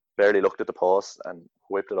ball, barely looked at the post, and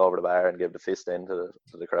whipped it over the bar and gave the fist in to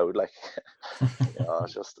the crowd. Like,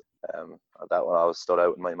 it's just that one always stood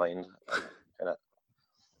out in my mind. I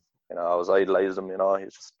always idolised him.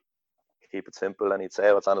 He'd just keep it simple and he'd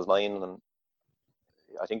say what's on his mind. And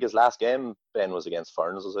I think his last game, Ben, was against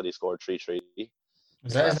Ferns. Was it? He scored 3-3.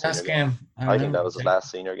 Was that his last game? I think that was his last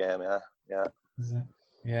senior game. Yeah.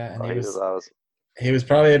 Yeah, and always. He was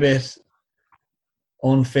probably a bit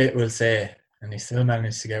unfit, we'll say, and he still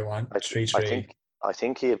managed to get 3-3. I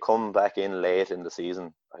think he had come back in late in the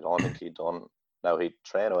season. I don't think he'd done. Now, he'd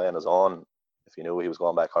train away on his own if he knew he was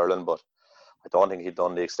going back hurling, but I don't think he'd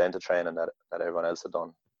done the extent of training that everyone else had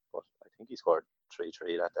done. But I think he scored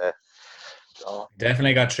 3-3 that day. So,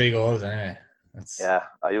 definitely got 3 goals anyway. Yeah,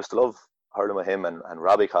 I used to love hurling with him, and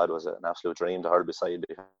Robbie Codd was an absolute dream to hurl beside.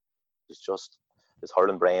 It's just his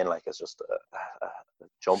hurling brain, like, it's just a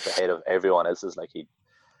jump ahead of everyone else's. Like, he'd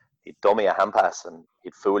dummy a hand pass and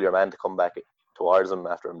he'd fool your man to come back towards him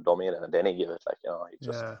after him dummying it, and then he'd give it. Like, he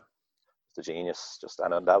just the genius.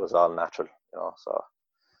 And that was all natural, So.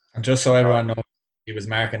 And just so everyone knows, he was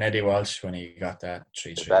marking Eddie Walsh when he got that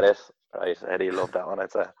 3-3. Is that it? Right, Eddie loved that one,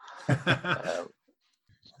 I'd say.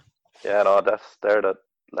 They're the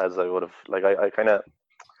lads I would have, like, I kind of,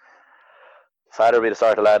 Father would be the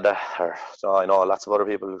sort of lad that, I know lots of other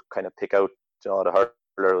people kind of pick out, the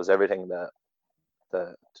hurler was everything, the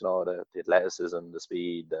athleticism, the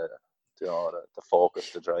speed, the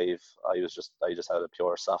focus, the drive. I just had a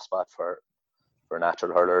pure soft spot for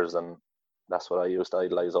natural hurlers, and that's what I used to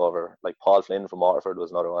idolise over. Like Paul Flynn from Waterford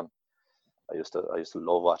was another one. I used to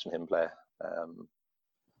love watching him play.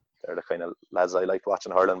 They're the kind of lads I liked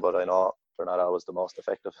watching hurling, but I know they're not always the most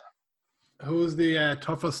effective. Who's the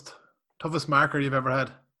toughest marker you've ever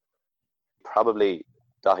had? Probably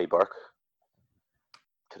Dahi Burke.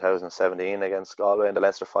 2017 against Galway in the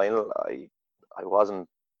Leinster final. I wasn't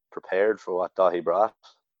prepared for what Dahi brought,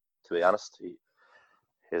 to be honest.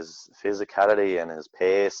 His physicality and his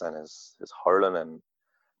pace and his hurling and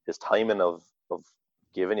his timing of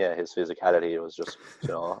giving you his physicality, it was just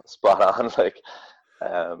spot on. Like,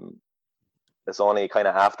 it's only kind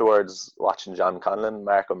of afterwards watching John Conlon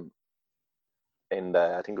mark him in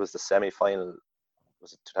I think it was the semi-final,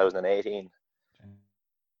 was it 2018?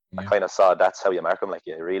 I kind of saw that's how you mark him. Like,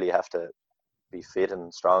 you really have to be fit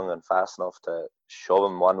and strong and fast enough to shove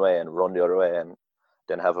him one way and run the other way, and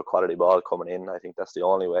then have a quality ball coming in. I think that's the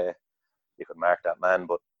only way you could mark that man.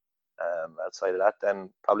 But outside of that, then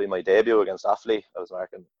probably my debut against Offaly, I was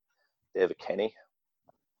marking David Kenny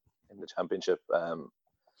in the championship.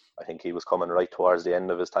 I think he was coming right towards the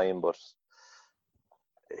end of his time, but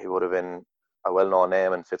he would have been a well-known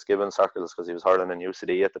name in Fitzgibbon circles because he was hurling in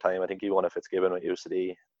UCD at the time. I think he won a Fitzgibbon with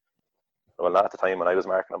UCD. Well, not at the time when I was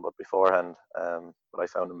marking him, but beforehand. But I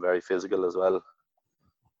found him very physical as well.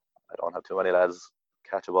 I don't have too many lads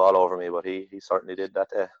catch a ball over me, but he certainly did that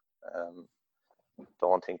day.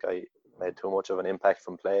 Don't think I made too much of an impact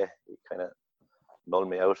from play. He kind of nulled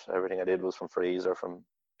me out. Everything I did was from frees or from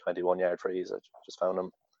 21-yard frees. I just found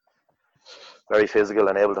him very physical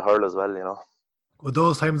and able to hurl as well, you know. Would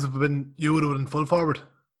those times have been, you would have been full forward?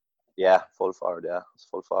 Yeah, full forward, yeah. It's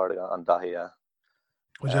full forward on Dahi, yeah.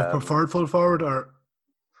 Would you have preferred full forward, or?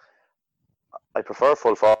 I prefer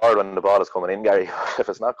full forward when the ball is coming in, Gary. If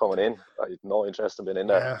it's not coming in, I have no interest in being in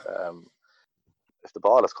there. Yeah. If the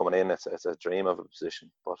ball is coming in, it's a dream of a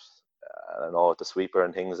position. But I don't know, with the sweeper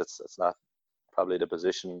and things, it's not probably the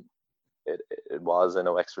position it was in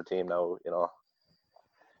a Wexford team now, you know.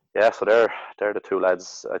 Yeah, so they're the two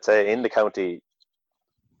lads. I'd say in the county,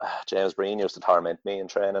 James Breen used to torment me in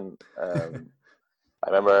training. I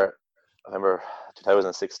remember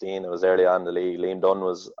 2016, it was early on in the league. Liam Dunn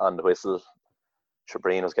was on the whistle.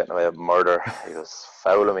 Breen was getting away with murder. He was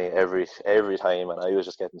fouling me every time, and I was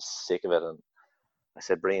just getting sick of it. And I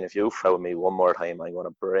said, Breen, if you foul me one more time, I'm going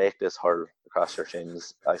to break this hurl across your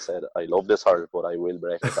shins. I said, I love this hurl, but I will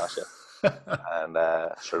break it across you. And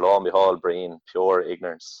sure, lo and behold, Breen, pure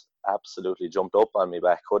ignorance, absolutely jumped up on me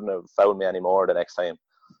back. Couldn't have fouled me any more the next time.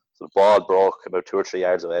 So the ball broke about 2 or 3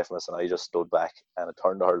 yards away from us, and I just stood back, and it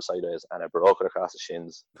turned the hurl sideways, and I broke it across the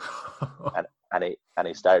shins. And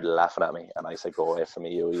he started laughing at me, and I said, "Go away from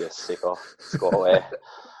me, you sicko! Just go away."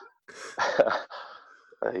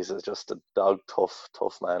 He's just a dog, tough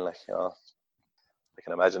man. Like, you know, I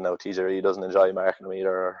can imagine now TJ Reid doesn't enjoy marking him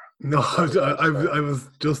either. No, I was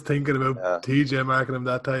just thinking about TJ marking him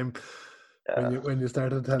that time when you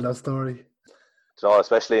started to tell that story. You know,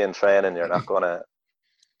 especially in training, you're not gonna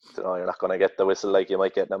get the whistle like you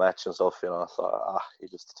might get in a match and stuff. You know, so he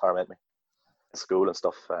just to torment me in school and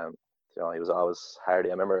stuff. You know, he was always hardy.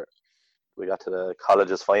 I remember we got to the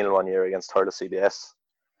college's final one year against Hurler CBS.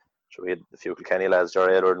 So we had a few Kilkenny lads,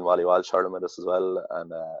 Jerry Edward and Wally Walsh hurling with us as well.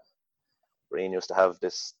 And Breen used to have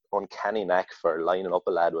this uncanny knack for lining up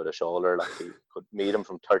a lad with a shoulder. Like, he could meet him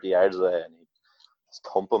from 30 yards away and he'd just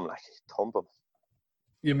thump him.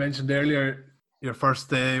 You mentioned earlier your first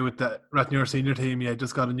day with the Rathnure senior team. You had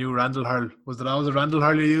just got a new Randall hurl. Was it always a Randall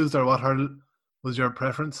hurl you used, or what hurl was your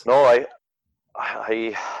preference? No, I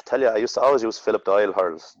tell you, I used to always use Philip Doyle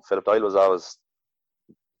hurls. Philip Doyle was always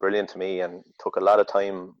brilliant to me and took a lot of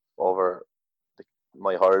time over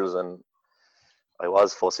my hurls, and I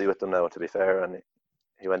was fussy with them now, to be fair, and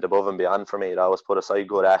he went above and beyond for me. He'd always put aside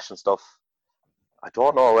good ash and stuff. I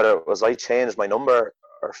don't know whether it was I changed my number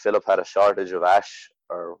or Philip had a shortage of ash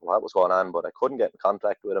or what was going on, but I couldn't get in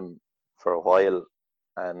contact with him for a while,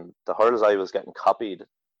 and the hurls I was getting copied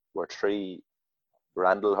were 3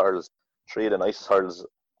 Randall hurls. 3 of the nicest hurls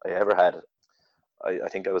I ever had. I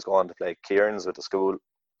think I was going to play Kieran's with the school, and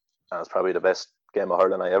it was probably the best game of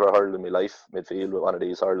hurling I ever hurled in my life, midfield with one of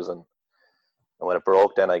these hurls. And when it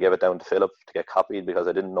broke, then I gave it down to Philip to get copied because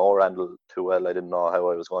I didn't know Randall too well. I didn't know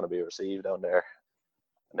how I was going to be received down there.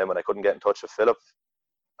 And then when I couldn't get in touch with Philip,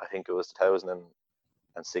 I think it was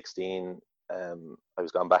 2016, I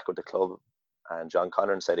was gone back with the club, and John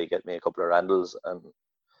Connon said he'd get me a couple of Randalls, and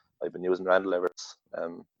I've been using Randall ever since.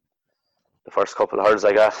 The first couple of hurls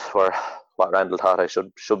I got were what Randall thought I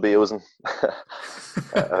should be using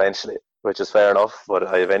eventually, which is fair enough. But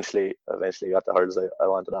I eventually got the hurls I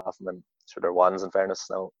wanted off him, and sure, they're ones in fairness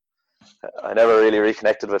now. I never really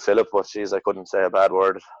reconnected with Philip, but geez, I couldn't say a bad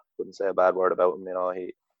word about him. You know,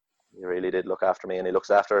 he really did look after me, and he looks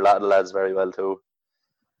after a lot of the lads very well too.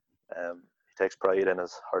 He takes pride in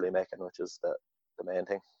his hurley making, which is the main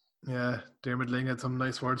thing. Yeah, Dermot Ling had some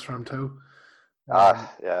nice words for him too.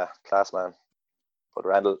 Yeah, class man. But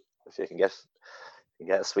Randall, if you can get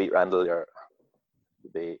a sweet Randall, you're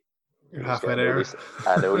halfway there.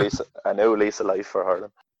 A new lease of life for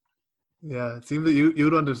hurling. Yeah, it seems that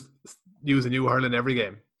you'd want to use a new hurl in every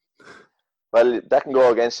game. Well, that can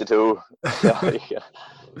go against you too. You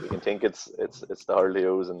can think it's the hurl to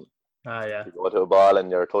use, and you go to a ball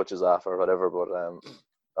and your touch is off or whatever. But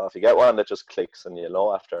if you get one that just clicks, and you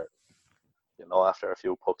know after a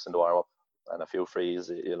few pucks in the warm up and a few frees,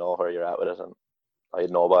 you know where you're at with it. And I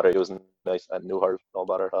had no bother using a new hurl, no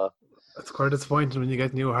bother at all. It's quite disappointing when you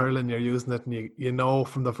get new hurl and you're using it, and you know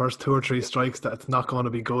from the first 2 or 3 strikes that it's not going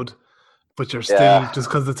to be good, but you're still, just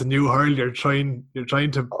because it's a new hurl, you're trying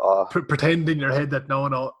to pretend in your head that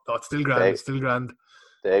no, it's still grand, it's still grand.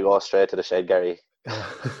 They go straight to the shed, Gary.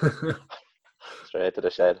 Straight to the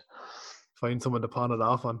shed. Find someone to pawn it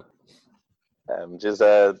off on. Just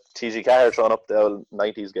TG Carr throwing up the old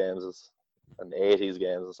 90s games and 80s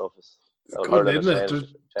games and stuff. It's good, isn't it?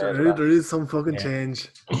 There is some fucking change.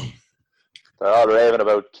 They're all raving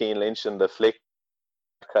about Keane Lynch and the flick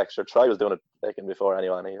cracks. Troy was doing it back before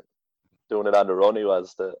anyone. He doing it on the run. He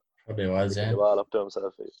was probably was, yeah. The ball up to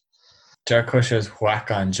himself. Jack Cusher's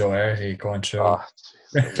whack on Joe Airty going through. Oh,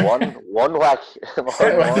 one whack.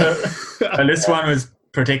 Well, this one was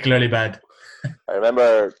particularly bad. I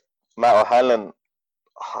remember Matt O'Hanlon.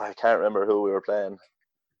 I can't remember who we were playing. It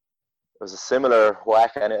was a similar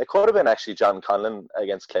whack, and it could have been actually John Conlon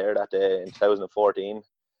against Clare that day in 2014.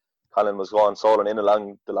 Conlon was going soling in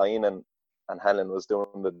along the line, and Hanlon was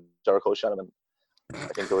doing the Jericho shot, and I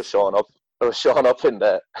think it was showing up. It was showing up in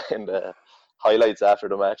the highlights after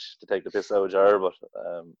the match to take the piss out of Jar, but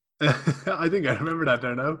I think I remember that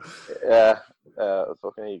there now. Yeah,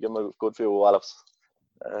 fucking you give him a good few wallops.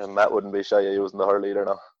 Matt wouldn't be shy of using the hurler either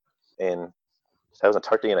now. In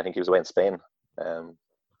 2013, I think he was away in Spain.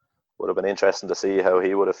 Would have been interesting to see how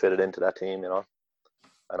he would have fitted into that team, you know.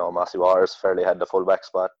 I know Mossy Waters fairly had the full-back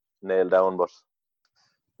spot nailed down, but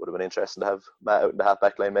would have been interesting to have Matt out in the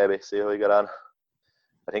half-back line maybe, see how he got on.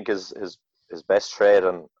 I think his best trade,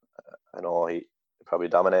 and I know he probably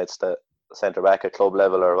dominates the centre-back at club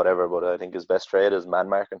level or whatever, but I think his best trade is man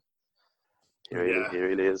marking. He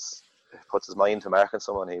really is. If he puts his mind to marking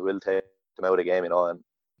someone, he will take them out of the game, you know, and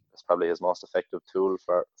it's probably his most effective tool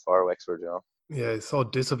for Wexford, you know. Yeah, he's so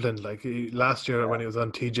disciplined. Like last year when he was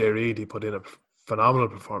on TJ Reid, he put in a phenomenal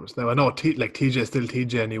performance. Now I know TJ still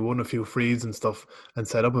TJ, and he won a few frees and stuff and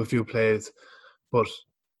set up a few plays, but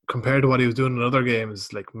compared to what he was doing in other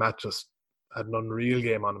games, like Matt just had an unreal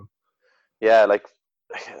game on him. Yeah, like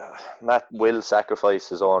Matt will sacrifice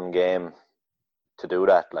his own game to do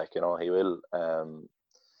that. Like, you know, he will.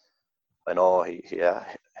 I know he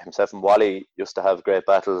himself and Wally used to have great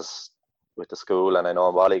battles with the school, and I know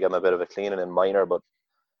Wally gave him a bit of a cleaning in minor, but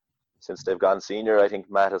since they've gone senior, I think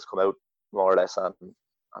Matt has come out more or less on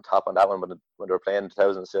top on that one. But when they were playing in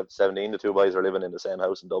 2017, the two boys were living in the same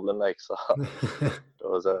house in Dublin, like, so there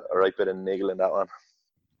was a right bit of niggle in that one.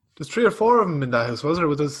 There's 3 or 4 of them in that house, was there,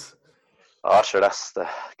 with us? Oh, sure, that's the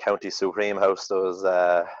County Supreme house. There was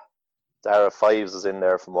Dara Fives was in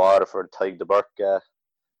there from Waterford, Tig de Burke,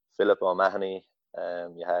 Philip O'Mahony,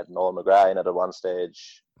 you had Noel McGrath in at one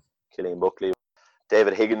stage, Killian Buckley,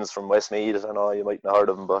 David Higgins from Westmeath. I know you might not have heard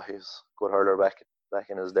of him, but he's a good hurler back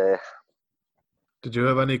in his day. Did you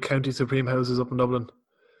have any County Supreme houses up in Dublin?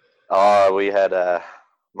 Oh, we had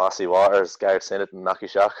Mossy Waters, Gareth Sinnott and Knocky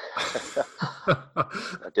Shock.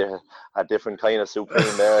 a different kind of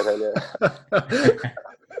Supreme there, I tell you.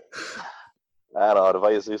 I know, the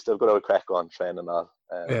boys used to have good old crack on training and all.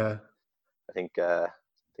 Yeah. I think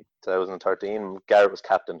 2013, Garrett was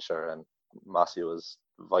captain, sure, and Mossy was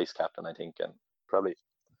vice captain, I think, and probably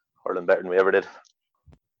hurling better than we ever did.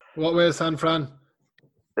 What way is San Fran?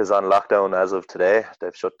 Is on lockdown as of today.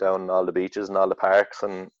 They've shut down all the beaches and all the parks,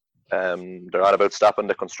 and they're on about stopping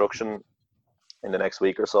the construction in the next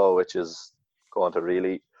week or so, which is going to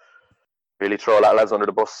really, really throw a lot of lads under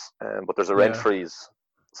the bus. But there's a rent freeze,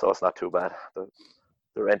 so it's not too bad.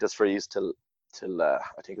 The rent is freeze till I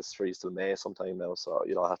think it's freeze till May sometime now, so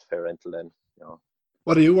you don't have to pay rent till then. You know.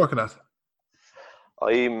 What are you working at?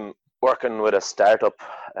 I'm working with a startup.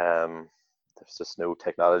 There's this new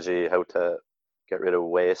technology, how to get rid of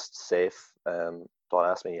waste safe. Don't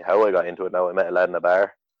ask me how I got into it now. I met a lad in a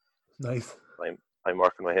bar. Nice. I'm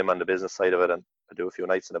working with him on the business side of it, and I do a few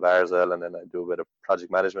nights in the bar as well, and then I do a bit of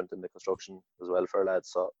project management in the construction as well for lads.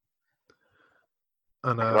 So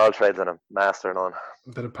and all trades, and I'm mastering on.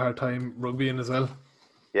 A bit of part-time rugbying as well.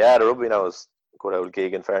 Yeah, the rugby now is a good old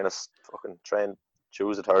gig, in fairness. Fucking train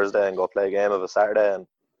Tuesday, Thursday, and go play a game of a Saturday, and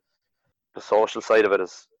the social side of it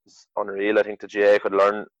is unreal. I think the GA could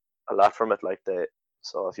learn a lot from it.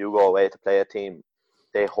 So if you go away to play a team,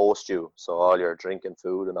 they host you, so all your drink and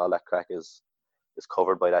food and all that crack is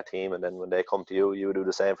covered by that team, and then when they come to you, you do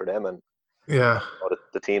the same for them, and yeah, you know,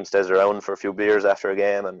 the team stays around for a few beers after a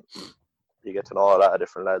game, and you get to know a lot of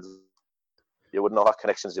different lads. You wouldn't know what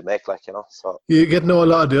connections you'd make, like, you know. So you get to know a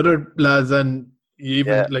lot of the other lads, and you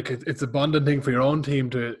even like it's a bonding thing for your own team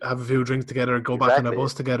to have a few drinks together, go back on a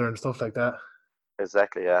bus together, and stuff like that.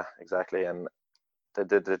 Exactly, and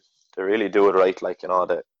they really do it right, like, you know.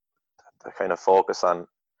 They kind of focus on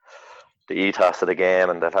the ethos of the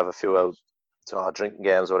game, and they'll have a few out, you know, drinking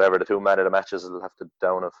games or whatever. The 2 man of the matches will have to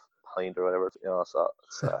down a pint or whatever, you know. So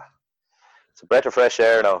it's a breath of fresh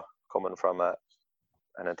air now coming from an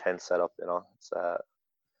intense setup, you know. It's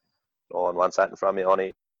no one wants that from you,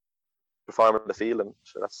 only perform on the field, and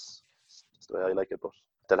sure, that's the way I like it. But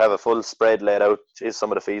they'll have a full spread laid out. Jeez,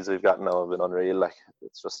 some of the feeds we've gotten now have been unreal. Like,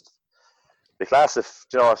 it's just the class. If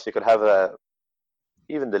you could have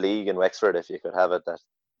even the league in Wexford, if you could have it that,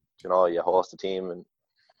 you know, you host a team and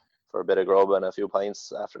for a bit of grub and a few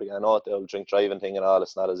pints after the game. I know the old drink driving thing and all,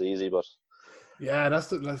 it's not as easy, but yeah, that's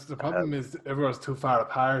the problem is everyone's too far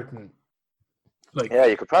apart, and Like, yeah,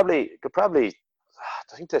 you could probably.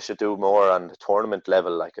 I think they should do more on the tournament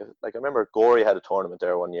level. Like I remember Gorey had a tournament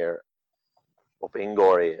there one year up in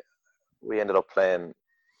Gorey. We ended up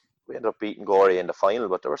beating Gorey in the final,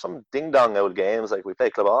 but there were some ding dong old games. Like we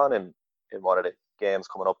played Clubon in one of the games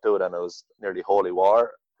coming up to it, and it was nearly holy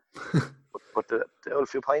war. but the old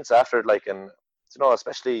few points after it, like, and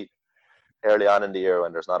especially early on in the year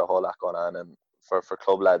when there's not a whole lot going on, and for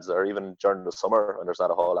club lads, or even during the summer when there's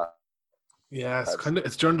not a whole lot. yeah,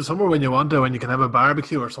 it's during the summer when you can have a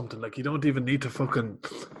barbecue or something. Like, you don't even need to fucking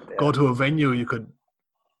go to a venue. You could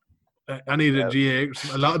a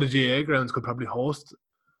lot of the GA grounds could probably host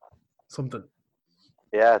something.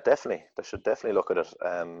 Yeah, definitely. They should definitely look at it.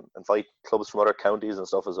 Invite clubs from other counties and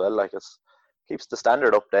stuff as well. Like, it keeps the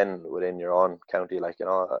standard up then within your own county. Like,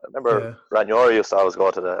 I remember Raniora used to always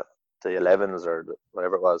go to the 11s or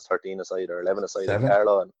whatever it was, 13 aside or 11 aside in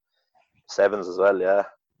Carlow, and 7s as well. Yeah,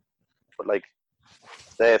 but like,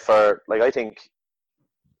 I think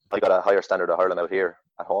I got a higher standard of hurling out here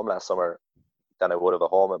at home last summer than I would have at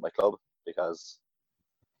home at my club, because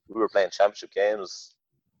we were playing championship games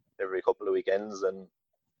every couple of weekends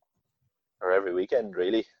or every weekend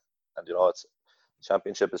really, and it's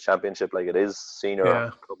championship is championship, like it is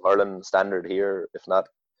senior club hurling standard here, if not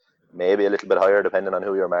maybe a little bit higher depending on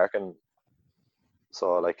who you're marking.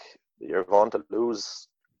 So like, you're going to lose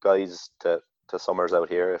guys to summers out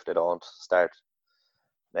here if they don't start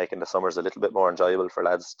making the summers a little bit more enjoyable for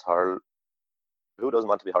lads to hurl. Who doesn't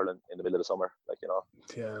want to be hurling in the middle of the summer? Like,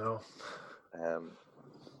 Yeah, I know.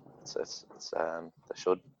 They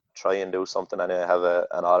should try and do something and have an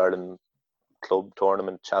All Ireland club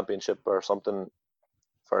tournament championship or something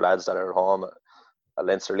for lads that are at home, a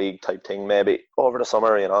Leinster League type thing maybe over the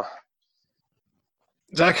summer.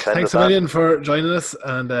 Jack, thanks a million for joining us,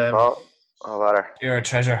 and no matter. You're a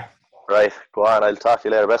treasure. Right, go on. I'll talk to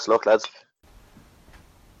you later. Best of luck, lads.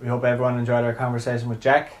 We hope everyone enjoyed our conversation with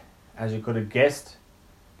Jack. As you could have guessed,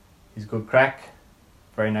 he's good crack,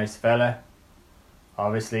 very nice fella.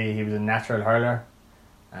 Obviously, he was a natural hurler,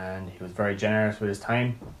 and he was very generous with his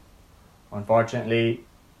time. Unfortunately,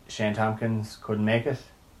 Shane Tompkins couldn't make it.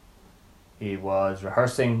 He was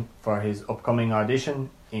rehearsing for his upcoming audition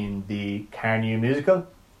in the Carnew musical,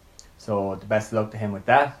 so the best of luck to him with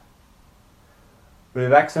that. We'll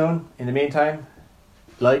be back soon. In the meantime,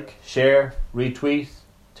 like, share, retweet,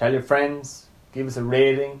 tell your friends, give us a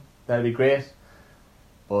rating, that'd be great.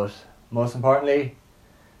 But most importantly,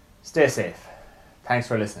 stay safe. Thanks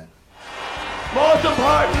for listening. Most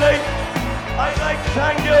importantly, I'd like to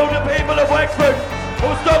thank you, the people of Wexford,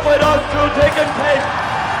 who stuck with us through thick